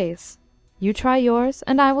little ways. You try yours,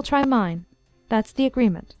 and I will try mine. That's the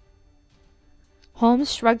agreement."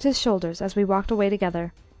 Holmes shrugged his shoulders as we walked away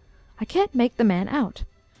together. "I can't make the man out.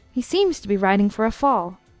 He seems to be riding for a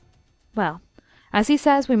fall. Well, as he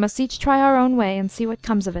says, we must each try our own way and see what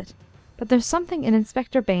comes of it. But there's something in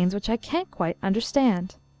Inspector Baines which I can't quite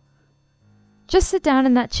understand." "Just sit down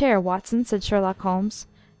in that chair, Watson," said Sherlock Holmes,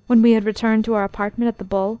 when we had returned to our apartment at the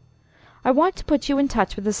Bull. "I want to put you in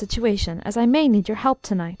touch with the situation, as I may need your help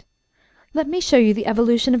tonight. Let me show you the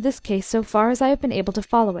evolution of this case so far as I have been able to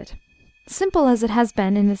follow it. Simple as it has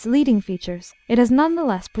been in its leading features, it has none the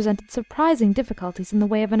less presented surprising difficulties in the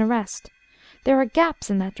way of an arrest. There are gaps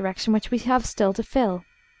in that direction which we have still to fill.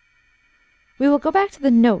 We will go back to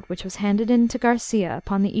the note which was handed in to Garcia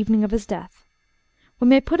upon the evening of his death. We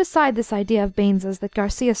may put aside this idea of Baines's that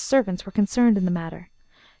Garcia's servants were concerned in the matter.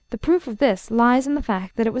 The proof of this lies in the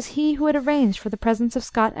fact that it was he who had arranged for the presence of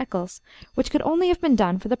Scott Eccles, which could only have been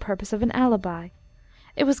done for the purpose of an alibi.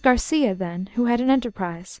 It was Garcia, then, who had an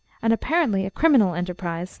enterprise, and apparently a criminal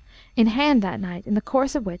enterprise, in hand that night in the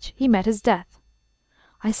course of which he met his death.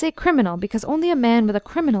 I say criminal because only a man with a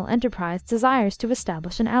criminal enterprise desires to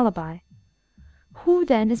establish an alibi. Who,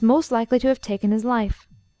 then, is most likely to have taken his life?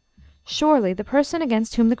 Surely the person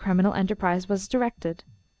against whom the criminal enterprise was directed.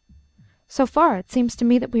 So far it seems to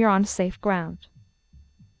me that we are on safe ground.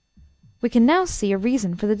 We can now see a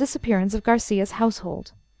reason for the disappearance of Garcia's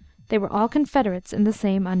household. They were all confederates in the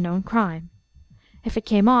same unknown crime. If it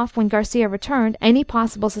came off when Garcia returned, any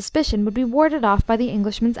possible suspicion would be warded off by the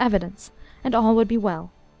Englishman's evidence, and all would be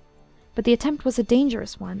well. But the attempt was a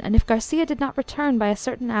dangerous one, and if Garcia did not return by a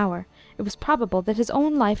certain hour, it was probable that his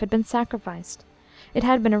own life had been sacrificed. It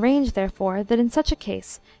had been arranged, therefore, that in such a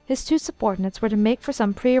case his two subordinates were to make for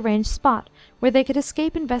some prearranged spot where they could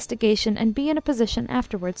escape investigation and be in a position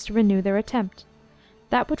afterwards to renew their attempt.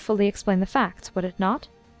 That would fully explain the facts, would it not?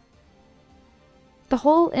 The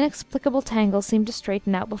whole inexplicable tangle seemed to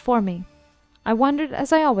straighten out before me. I wondered,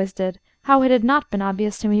 as I always did, how it had not been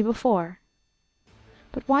obvious to me before.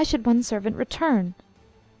 But why should one servant return?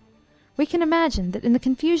 We can imagine that in the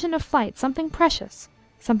confusion of flight something precious,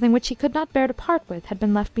 something which he could not bear to part with, had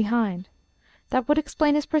been left behind. That would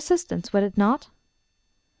explain his persistence, would it not?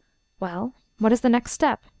 Well, what is the next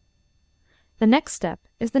step? The next step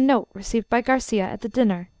is the note received by Garcia at the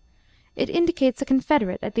dinner. It indicates a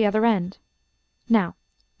confederate at the other end. Now,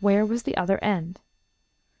 where was the other end?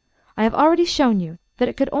 I have already shown you that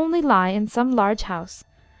it could only lie in some large house,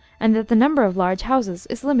 and that the number of large houses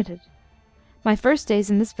is limited. My first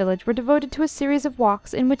days in this village were devoted to a series of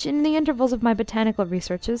walks in which, in the intervals of my botanical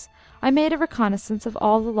researches, I made a reconnaissance of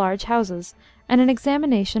all the large houses, and an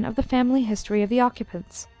examination of the family history of the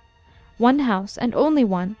occupants. One house, and only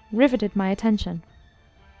one, riveted my attention.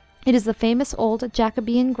 It is the famous old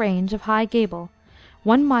Jacobean Grange of High Gable,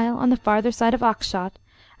 1 mile on the farther side of Oxshott,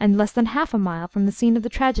 and less than half a mile from the scene of the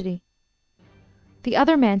tragedy. The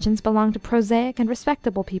other mansions belong to prosaic and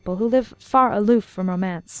respectable people who live far aloof from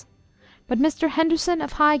romance. But Mr. Henderson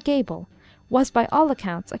of High Gable was by all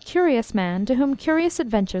accounts a curious man to whom curious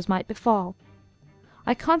adventures might befall.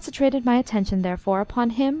 I concentrated my attention, therefore,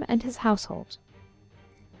 upon him and his household.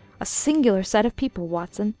 A singular set of people,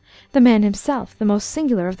 Watson, the man himself the most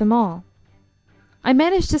singular of them all. I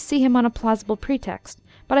managed to see him on a plausible pretext,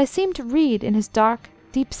 but I seemed to read in his dark,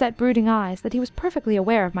 deep-set brooding eyes that he was perfectly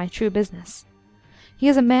aware of my true business. He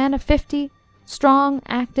is a man of 50, strong,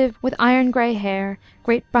 active, with iron-grey hair,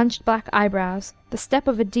 great bunched black eyebrows, the step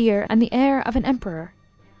of a deer, and the air of an emperor.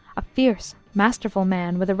 A fierce, masterful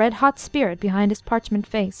man, with a red-hot spirit behind his parchment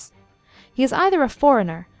face. He is either a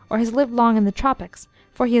foreigner, or has lived long in the tropics,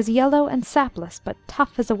 for he is yellow and sapless, but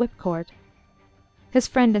tough as a whipcord. His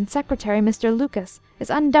friend and secretary, Mr. Lucas, is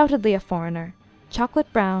undoubtedly a foreigner,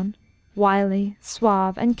 chocolate-brown, wily,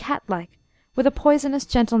 suave, and cat-like, with a poisonous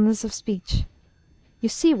gentleness of speech. You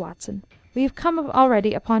see, Watson, we have come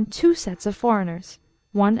already upon 2 sets of foreigners,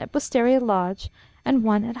 one at Wisteria Lodge, and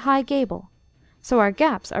one at High Gable, so our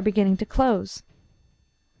gaps are beginning to close.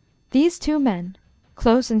 These 2 men,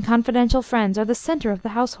 close and confidential friends, are the centre of the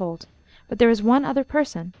household, but there is one other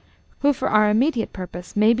person, who for our immediate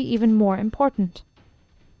purpose may be even more important.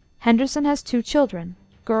 Henderson has 2 children,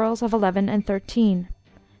 girls of 11 and 13.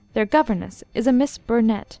 Their governess is a Miss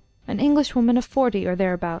Burnett, an Englishwoman of 40 or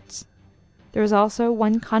thereabouts. There is also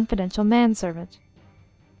one confidential manservant.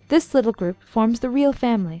 This little group forms the real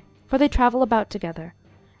family, for they travel about together,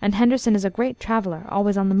 and Henderson is a great traveller,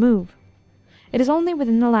 always on the move. It is only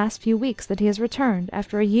within the last few weeks that he has returned,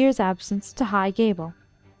 after a year's absence, to High Gable.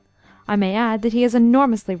 I may add that he is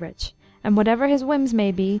enormously rich, and whatever his whims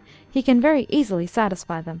may be, he can very easily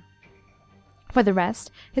satisfy them. For the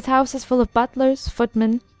rest, his house is full of butlers,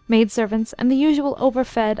 footmen, maidservants, and the usual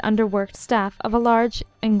overfed, underworked staff of a large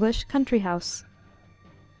English country house.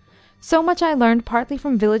 So much I learned partly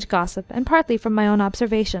from village gossip, and partly from my own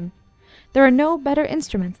observation. There are no better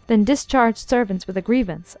instruments than discharged servants with a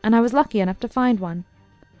grievance, and I was lucky enough to find one.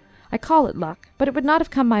 I call it luck, but it would not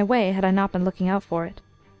have come my way had I not been looking out for it.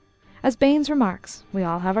 As Baines remarks, we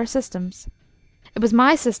all have our systems. It was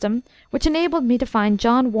my system which enabled me to find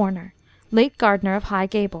John Warner, late gardener of High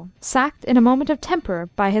Gable, sacked in a moment of temper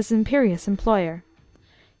by his imperious employer.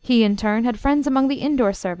 He, in turn, had friends among the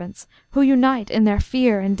indoor servants, who unite in their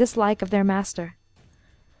fear and dislike of their master.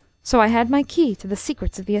 So I had my key to the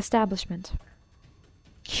secrets of the establishment.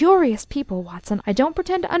 Curious people, Watson. I don't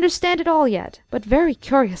pretend to understand it all yet, but very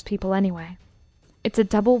curious people anyway. It's a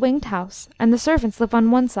double-winged house, and the servants live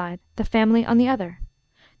on one side, the family on the other.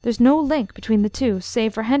 There's no link between the 2,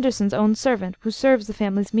 save for Henderson's own servant, who serves the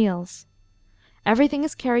family's meals. Everything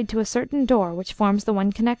is carried to a certain door which forms the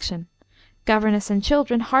one connection. Governess and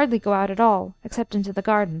children hardly go out at all, except into the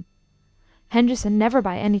garden. Henderson never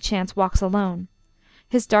by any chance walks alone.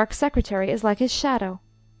 His dark secretary is like his shadow.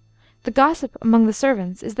 The gossip among the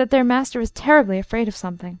servants is that their master is terribly afraid of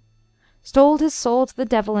something. Sold his soul to the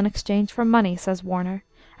devil in exchange for money, says Warner,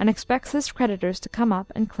 and expects his creditors to come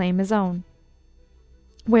up and claim his own.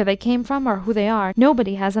 Where they came from, or who they are,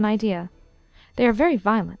 nobody has an idea. They are very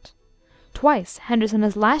violent. Twice Henderson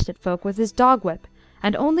has lashed at folk with his dog-whip,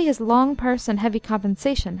 and only his long purse and heavy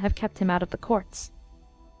compensation have kept him out of the courts.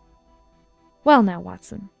 Well now,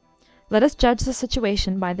 Watson, let us judge the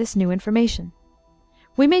situation by this new information.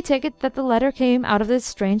 We may take it that the letter came out of this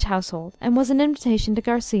strange household, and was an invitation to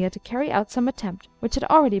Garcia to carry out some attempt which had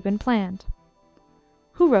already been planned.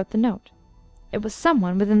 Who wrote the note? It was some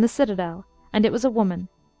one within the citadel, and it was a woman.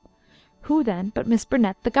 Who, then, but Miss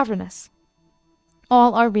Burnett, the governess?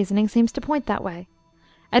 All our reasoning seems to point that way.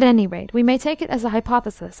 At any rate, we may take it as a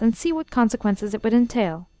hypothesis, and see what consequences it would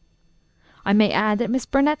entail. I may add that Miss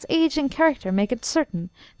Burnett's age and character make it certain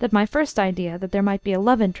that my first idea, that there might be a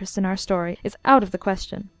love interest in our story, is out of the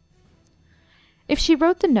question. If she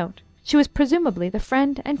wrote the note, she was presumably the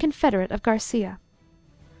friend and confederate of Garcia.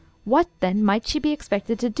 What, then, might she be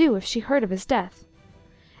expected to do if she heard of his death?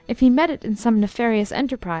 If he met it in some nefarious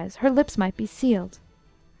enterprise, her lips might be sealed.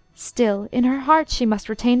 Still, in her heart she must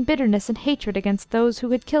retain bitterness and hatred against those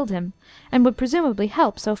who had killed him, and would presumably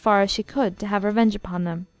help so far as she could to have revenge upon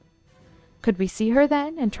them. Could we see her,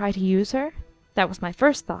 then, and try to use her? That was my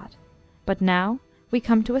first thought. But now we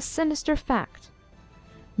come to a sinister fact.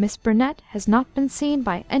 Miss Burnett has not been seen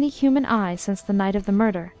by any human eye since the night of the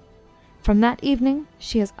murder. From that evening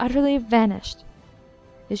she has utterly vanished.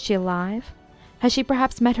 Is she alive? Has she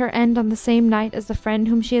perhaps met her end on the same night as the friend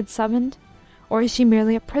whom she had summoned? Or is she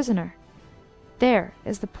merely a prisoner? There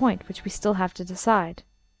is the point which we still have to decide.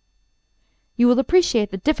 You will appreciate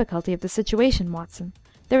the difficulty of the situation, Watson.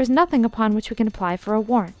 There is nothing upon which we can apply for a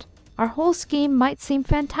warrant. Our whole scheme might seem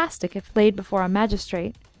fantastic if laid before a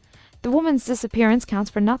magistrate. The woman's disappearance counts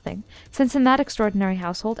for nothing, since in that extraordinary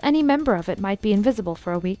household any member of it might be invisible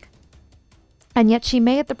for a week. And yet she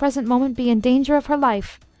may at the present moment be in danger of her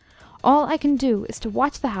life. All I can do is to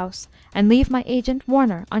watch the house, and leave my agent,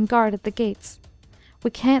 Warner, on guard at the gates. We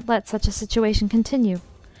can't let such a situation continue.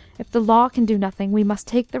 If the law can do nothing, we must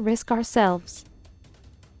take the risk ourselves.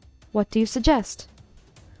 What do you suggest?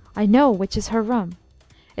 I know which is her room.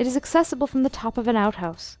 It is accessible from the top of an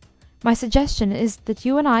outhouse. My suggestion is that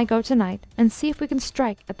you and I go tonight, and see if we can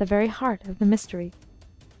strike at the very heart of the mystery.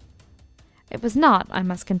 It was not, I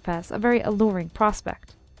must confess, a very alluring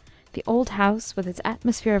prospect. The old house, with its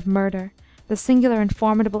atmosphere of murder, the singular and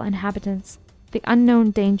formidable inhabitants, the unknown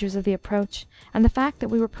dangers of the approach, and the fact that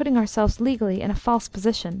we were putting ourselves legally in a false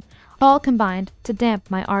position, all combined to damp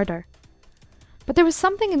my ardour. But there was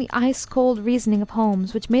something in the ice-cold reasoning of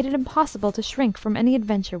Holmes which made it impossible to shrink from any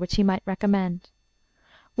adventure which he might recommend.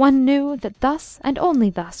 One knew that thus, and only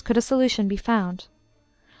thus, could a solution be found.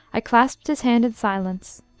 I clasped his hand in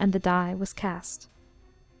silence, and the die was cast.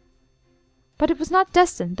 But it was not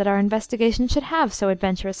destined that our investigation should have so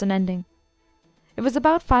adventurous an ending. It was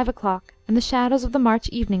about 5 o'clock, and the shadows of the March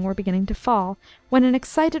evening were beginning to fall, when an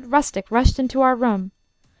excited rustic rushed into our room.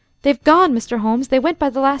 "They've gone, Mr. Holmes. They went by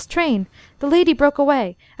the last train. The lady broke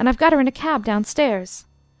away, and I've got her in a cab downstairs."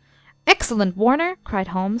 "Excellent, Warner!" cried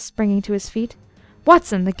Holmes, springing to his feet.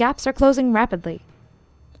 "Watson, the gaps are closing rapidly."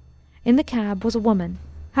 In the cab was a woman,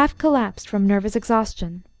 half collapsed from nervous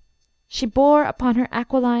exhaustion. She bore upon her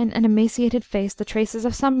aquiline and emaciated face the traces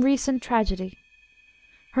of some recent tragedy.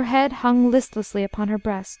 Her head hung listlessly upon her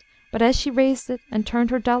breast, but as she raised it and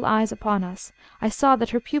turned her dull eyes upon us, I saw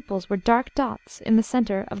that her pupils were dark dots in the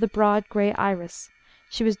centre of the broad grey iris.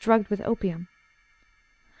 She was drugged with opium.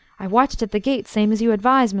 "I watched at the gate, same as you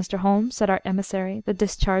advised, Mr. Holmes," said our emissary, the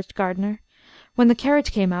discharged gardener. "When the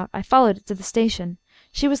carriage came out, I followed it to the station.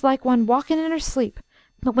 She was like one walking in her sleep,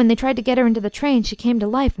 but when they tried to get her into the train she came to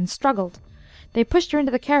life and struggled. They pushed her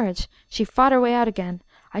into the carriage. She fought her way out again.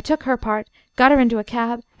 I took her part, got her into a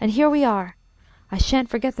cab, and here we are. I shan't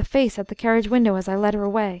forget the face at the carriage window as I led her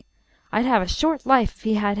away. I'd have a short life if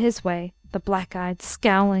he had his way, the black-eyed,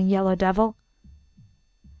 scowling yellow devil."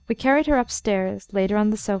 We carried her upstairs, laid her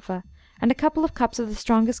on the sofa, and a couple of cups of the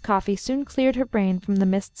strongest coffee soon cleared her brain from the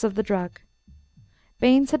mists of the drug.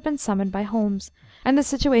 Baines had been summoned by Holmes, and the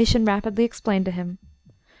situation rapidly explained to him.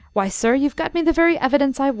 "Why, sir, you've got me the very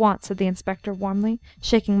evidence I want," said the inspector warmly,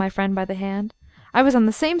 shaking my friend by the hand. "I was on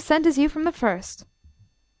the same scent as you from the first."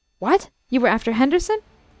 "What? You were after Henderson?"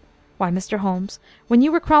 "Why, Mr. Holmes, when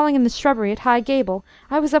you were crawling in the shrubbery at High Gable,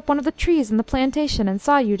 I was up one of the trees in the plantation and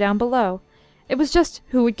saw you down below. It was just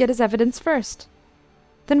who would get his evidence first."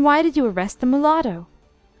 "Then why did you arrest the mulatto?"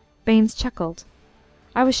 Baines chuckled.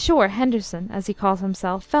 "I was sure Henderson, as he calls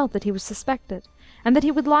himself, felt that he was suspected, and that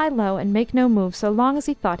he would lie low and make no move so long as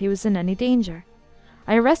he thought he was in any danger.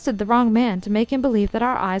 I arrested the wrong man to make him believe that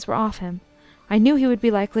our eyes were off him. I knew he would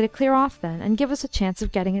be likely to clear off then, and give us a chance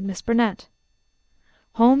of getting at Miss Burnett."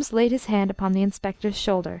 Holmes laid his hand upon the inspector's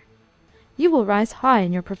shoulder. "You will rise high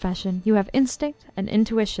in your profession. You have instinct and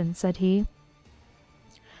intuition," said he.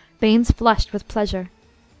 Baines flushed with pleasure.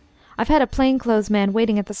 "I've had a plain-clothes man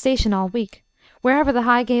waiting at the station all week. Wherever the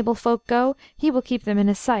High Gable folk go, he will keep them in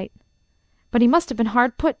his sight. But he must have been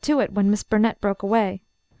hard put to it when Miss Burnett broke away.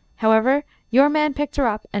 However, your man picked her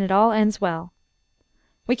up, and it all ends well.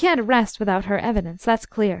 We can't arrest without her evidence, that's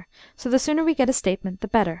clear, so the sooner we get a statement the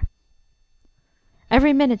better."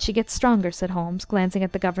 "Every minute she gets stronger," said Holmes, glancing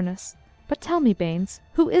at the governess. "But tell me, Baines,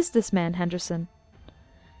 who is this man Henderson?"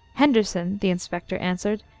 "Henderson," the inspector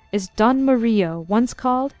answered, "is Don Murillo, once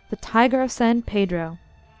called the Tiger of San Pedro."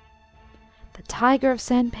 The Tiger of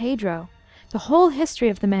San Pedro! The whole history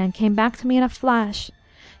of the man came back to me in a flash.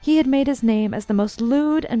 He had made his name as the most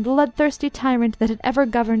lewd and bloodthirsty tyrant that had ever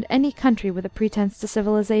governed any country with a pretence to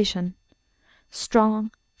civilization.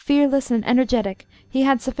 Strong, fearless, and energetic, he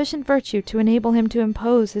had sufficient virtue to enable him to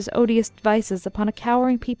impose his odious vices upon a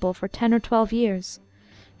cowering people for 10 or 12 years.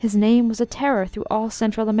 His name was a terror through all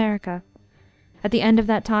Central America. At the end of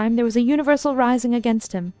that time there was a universal rising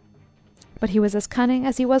against him. But he was as cunning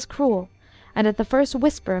as he was cruel, and at the first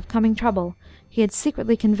whisper of coming trouble he had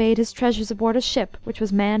secretly conveyed his treasures aboard a ship which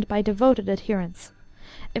was manned by devoted adherents.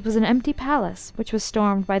 it was an empty palace, which was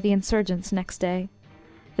stormed by the insurgents next day.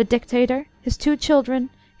 The dictator, his 2 children,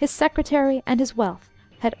 his secretary, and his wealth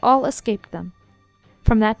had all escaped them.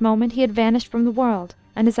 From that moment he had vanished from the world,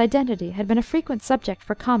 and his identity had been a frequent subject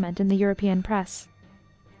for comment in the European press.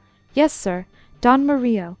 "Yes, sir, Don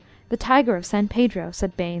Murillo, the Tiger of San Pedro,"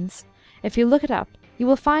 said Baynes. "If you look it up, you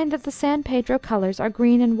will find that the San Pedro colours are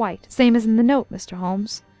green and white, same as in the note, Mr.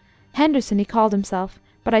 Holmes. Henderson he called himself,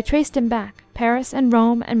 but I traced him back, Paris and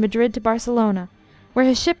Rome and Madrid to Barcelona, where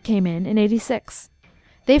his ship came in '86.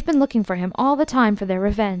 They've been looking for him all the time for their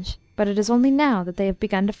revenge, but it is only now that they have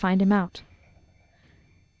begun to find him out."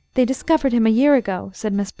 "They discovered him a year ago,"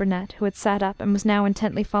 said Miss Burnett, who had sat up and was now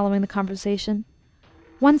intently following the conversation.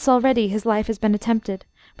 "Once already his life has been attempted,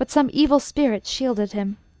 but some evil spirit shielded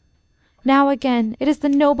him. Now again it is the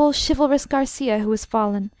noble, chivalrous Garcia who has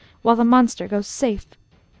fallen, while the monster goes safe.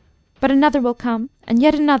 But another will come, and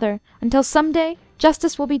yet another, until some day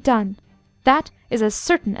justice will be done. That is as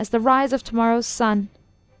certain as the rise of tomorrow's sun."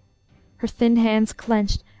 Her thin hands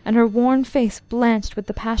clenched, and her worn face blanched with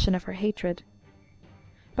the passion of her hatred.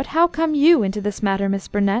 "But how come you into this matter, Miss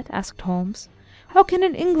Burnett?" asked Holmes. "How can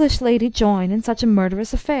an English lady join in such a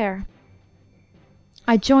murderous affair?"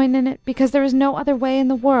 "I join in it because there is no other way in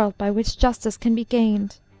the world by which justice can be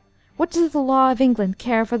gained. What does the law of England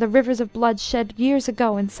care for the rivers of blood shed years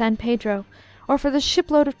ago in San Pedro, or for the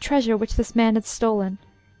shipload of treasure which this man had stolen?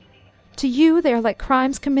 To you they are like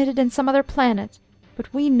crimes committed in some other planet,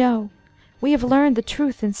 but we know. We have learned the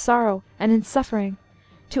truth in sorrow and in suffering.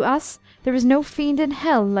 To us there is no fiend in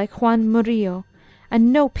hell like Juan Murillo,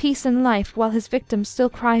 and no peace in life while his victims still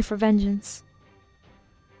cry for vengeance."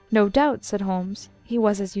 "No doubt," said Holmes. "He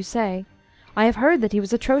was as you say. I have heard that he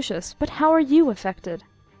was atrocious, but how are you affected?"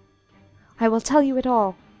 "I will tell you it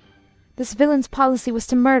all. This villain's policy was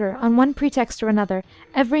to murder, on one pretext or another,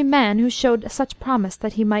 every man who showed such promise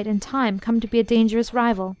that he might in time come to be a dangerous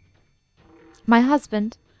rival. My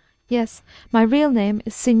husband, yes, my real name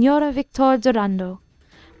is Signora Victor Durando,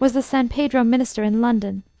 was the San Pedro minister in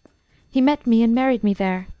London. He met me and married me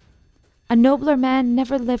there. A nobler man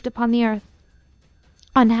never lived upon the earth.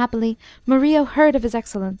 Unhappily, Murillo heard of his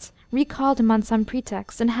excellence, recalled him on some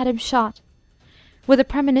pretext, and had him shot. With a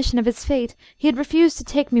premonition of his fate, he had refused to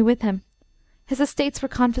take me with him. His estates were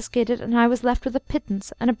confiscated, and I was left with a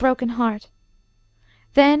pittance and a broken heart.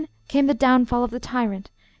 Then came the downfall of the tyrant.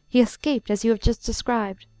 He escaped, as you have just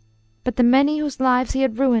described. But the many whose lives he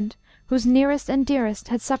had ruined, whose nearest and dearest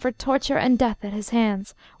had suffered torture and death at his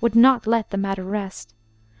hands, would not let the matter rest.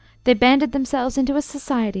 They banded themselves into a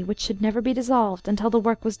society which should never be dissolved until the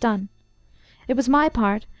work was done. It was my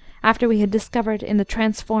part, after we had discovered in the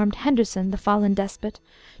transformed Henderson the fallen despot,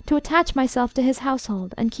 to attach myself to his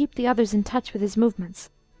household and keep the others in touch with his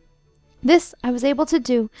movements. This I was able to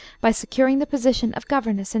do by securing the position of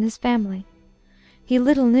governess in his family. He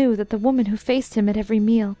little knew that the woman who faced him at every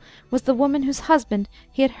meal was the woman whose husband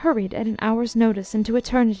he had hurried at an hour's notice into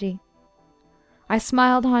eternity. I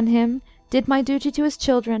smiled on him, did my duty to his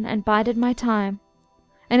children, and bided my time.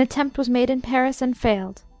 An attempt was made in Paris and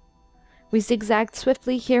failed. We zigzagged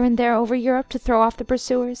swiftly here and there over Europe to throw off the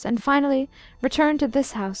pursuers, and finally returned to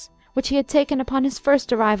this house, which he had taken upon his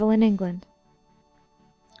first arrival in England.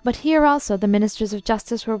 But here also the ministers of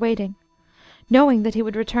justice were waiting. Knowing that he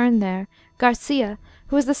would return there, Garcia,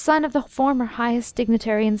 who was the son of the former highest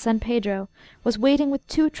dignitary in San Pedro, was waiting with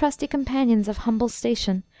 2 trusty companions of humble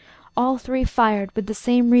station, all 3 fired with the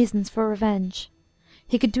same reasons for revenge.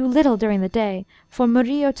 He could do little during the day, for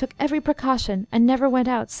Murillo took every precaution and never went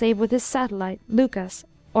out save with his satellite, Lucas,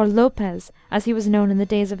 or Lopez, as he was known in the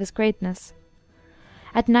days of his greatness.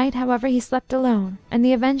 At night, however, he slept alone, and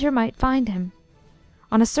the avenger might find him.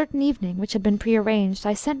 On a certain evening, which had been prearranged,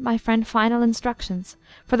 I sent my friend final instructions,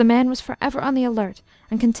 for the man was forever on the alert,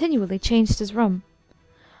 and continually changed his room.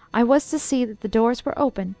 I was to see that the doors were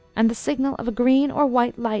open, and the signal of a green or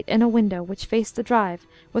white light in a window which faced the drive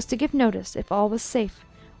was to give notice if all was safe,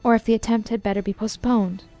 or if the attempt had better be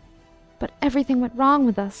postponed. But everything went wrong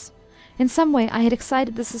with us. In some way I had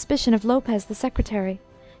excited the suspicion of Lopez the secretary.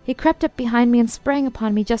 He crept up behind me and sprang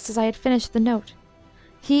upon me just as I had finished the note.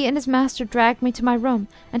 He and his master dragged me to my room,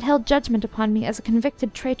 and held judgment upon me as a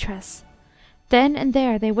convicted traitress. Then and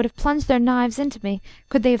there they would have plunged their knives into me,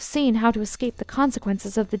 could they have seen how to escape the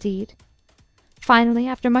consequences of the deed. Finally,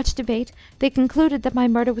 after much debate, they concluded that my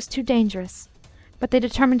murder was too dangerous. But they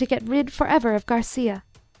determined to get rid for ever of Garcia.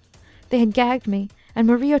 They had gagged me, and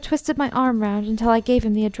Murillo twisted my arm round until I gave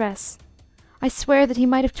him the address. I swear that he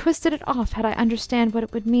might have twisted it off had I understood what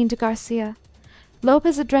it would mean to Garcia.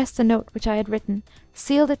 Lopez addressed the note which I had written,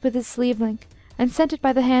 sealed it with his sleeve-link, and sent it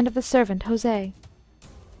by the hand of the servant, José.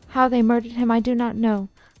 How they murdered him I do not know,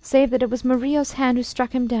 save that it was Murillo's hand who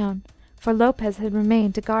struck him down, for Lopez had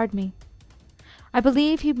remained to guard me. I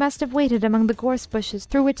believe he must have waited among the gorse bushes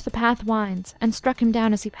through which the path winds, and struck him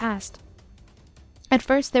down as he passed. At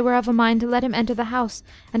first they were of a mind to let him enter the house,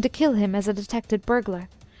 and to kill him as a detected burglar,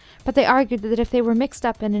 but they argued that if they were mixed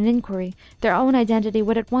up in an inquiry, their own identity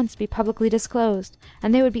would at once be publicly disclosed,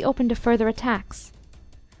 and they would be open to further attacks.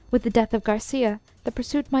 With the death of Garcia, the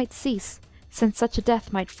pursuit might cease, since such a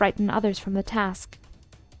death might frighten others from the task.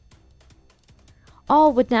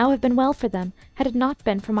 All would now have been well for them, had it not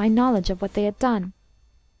been for my knowledge of what they had done.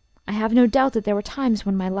 I have no doubt that there were times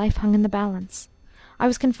when my life hung in the balance. I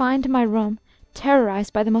was confined to my room,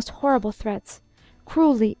 terrorized by the most horrible threats,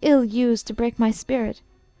 cruelly ill-used to break my spirit.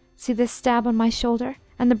 See this stab on my shoulder,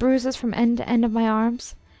 and the bruises from end to end of my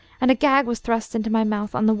arms, and a gag was thrust into my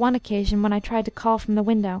mouth on the one occasion when I tried to call from the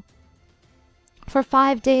window. For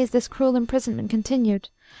 5 days this cruel imprisonment continued,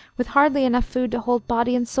 with hardly enough food to hold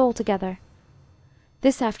body and soul together.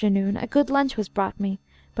 This afternoon a good lunch was brought me,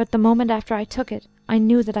 but the moment after I took it, I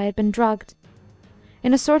knew that I had been drugged.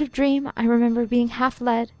 In a sort of dream I remember being half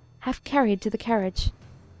led, half carried to the carriage.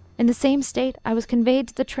 In the same state I was conveyed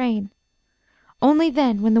to the train. Only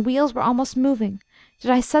then, when the wheels were almost moving, did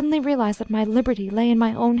I suddenly realize that my liberty lay in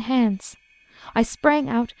my own hands. I sprang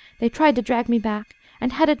out, they tried to drag me back,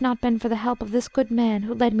 and had it not been for the help of this good man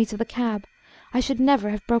who led me to the cab, I should never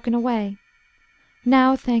have broken away.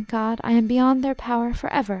 Now, thank God, I am beyond their power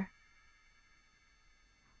for ever."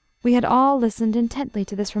 We had all listened intently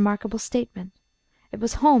to this remarkable statement. It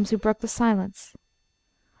was Holmes who broke the silence.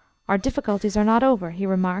 "Our difficulties are not over," he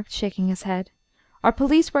remarked, shaking his head. "Our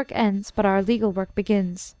police work ends, but our legal work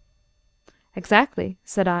begins." "Exactly,"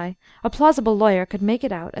 said I. "A plausible lawyer could make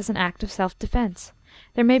it out as an act of self-defence.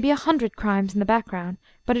 There may be 100 crimes in the background,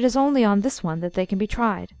 but it is only on this one that they can be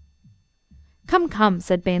tried." "Come, come,"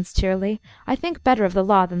 said Baynes cheerily. "I think better of the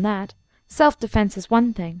law than that. Self-defence is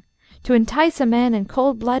one thing. To entice a man in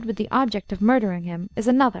cold blood with the object of murdering him is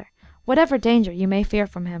another, whatever danger you may fear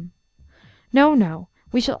from him. No, no,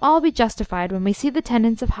 we shall all be justified when we see the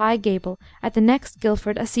tenants of High Gable at the next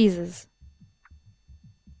Guildford Assizes."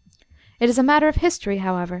 It is a matter of history,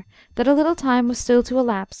 however, that a little time was still to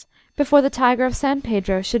elapse before the tiger of San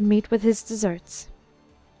Pedro should meet with his deserts.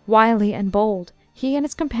 Wily and bold, he and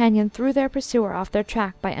his companion threw their pursuer off their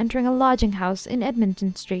track by entering a lodging-house in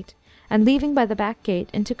Edmonton Street, and leaving by the back gate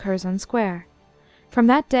into Curzon Square. From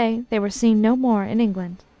that day they were seen no more in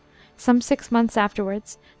England. Some 6 months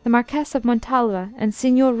afterwards, the Marquess of Montalva and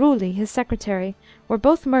Signor Rulli, his secretary, were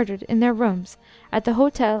both murdered in their rooms at the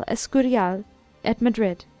Hotel Escurial at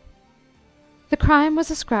Madrid. The crime was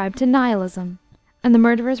ascribed to nihilism, and the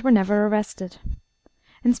murderers were never arrested.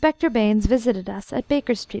 Inspector Baynes visited us at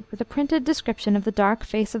Baker Street with a printed description of the dark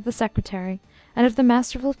face of the secretary, and of the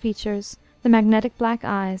masterful features, the magnetic black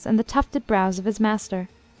eyes, and the tufted brows of his master.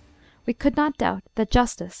 We could not doubt that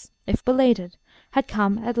justice, if belated, had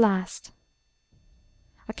come at last.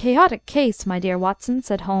 "A chaotic case, my dear Watson,"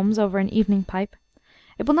 said Holmes over an evening pipe.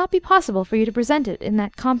 "It will not be possible for you to present it in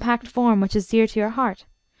that compact form which is dear to your heart.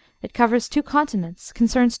 It covers 2 continents,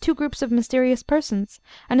 concerns 2 groups of mysterious persons,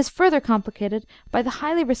 and is further complicated by the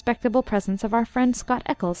highly respectable presence of our friend Scott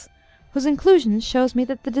Eccles, whose inclusion shows me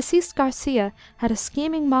that the deceased Garcia had a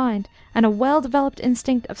scheming mind and a well-developed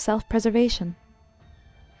instinct of self-preservation.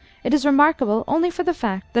 It is remarkable only for the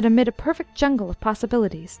fact that amid a perfect jungle of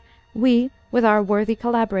possibilities, we, with our worthy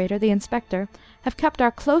collaborator, the inspector, have kept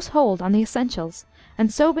our close hold on the essentials,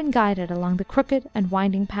 and so been guided along the crooked and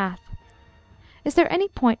winding path. Is there any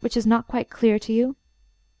point which is not quite clear to you?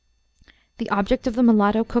 The object of the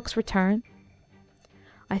mulatto cook's return?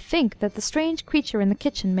 I think that the strange creature in the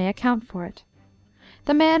kitchen may account for it.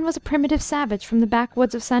 The man was a primitive savage from the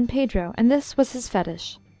backwoods of San Pedro, and this was his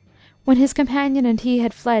fetish. When his companion and he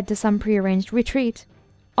had fled to some prearranged retreat,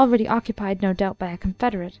 already occupied no doubt by a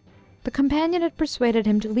confederate, the companion had persuaded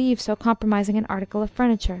him to leave so compromising an article of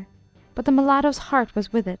furniture, but the mulatto's heart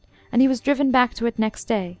was with it, and he was driven back to it next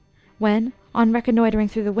day, when, on reconnoitring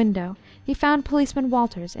through the window, he found Policeman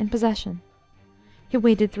Walters in possession. He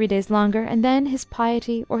waited 3 days longer, and then his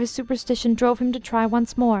piety or his superstition drove him to try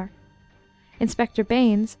once more. Inspector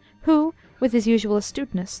Baynes, who, with his usual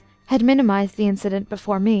astuteness, had minimized the incident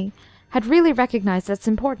before me, had really recognized its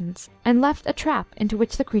importance, and left a trap into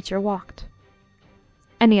which the creature walked.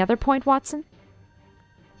 Any other point, Watson?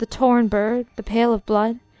 The torn bird, the pail of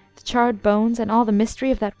blood, the charred bones, and all the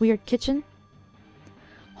mystery of that weird kitchen?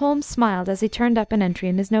 Holmes smiled as he turned up an entry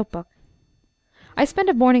in his notebook. "I spent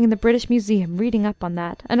a morning in the British Museum reading up on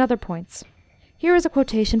that and other points. Here is a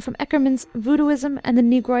quotation from Eckermann's Voodooism and the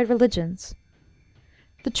Negroid Religions.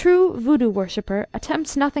 The true voodoo worshipper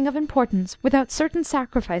attempts nothing of importance without certain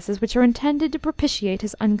sacrifices which are intended to propitiate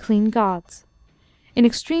his unclean gods. In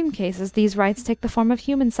extreme cases these rites take the form of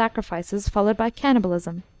human sacrifices, followed by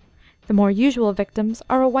cannibalism. The more usual victims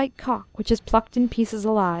are a white cock which is plucked in pieces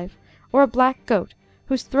alive, or a black goat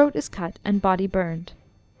whose throat is cut and body burned.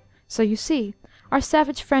 So you see, our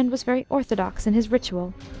savage friend was very orthodox in his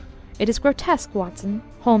ritual. It is grotesque, Watson,"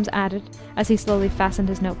 Holmes added, as he slowly fastened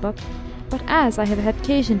his notebook, "but as I have had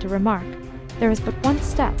occasion to remark, there is but one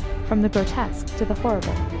step from the grotesque to the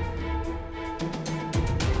horrible."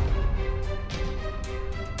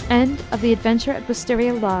 End of The Adventure at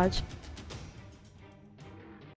Wisteria Lodge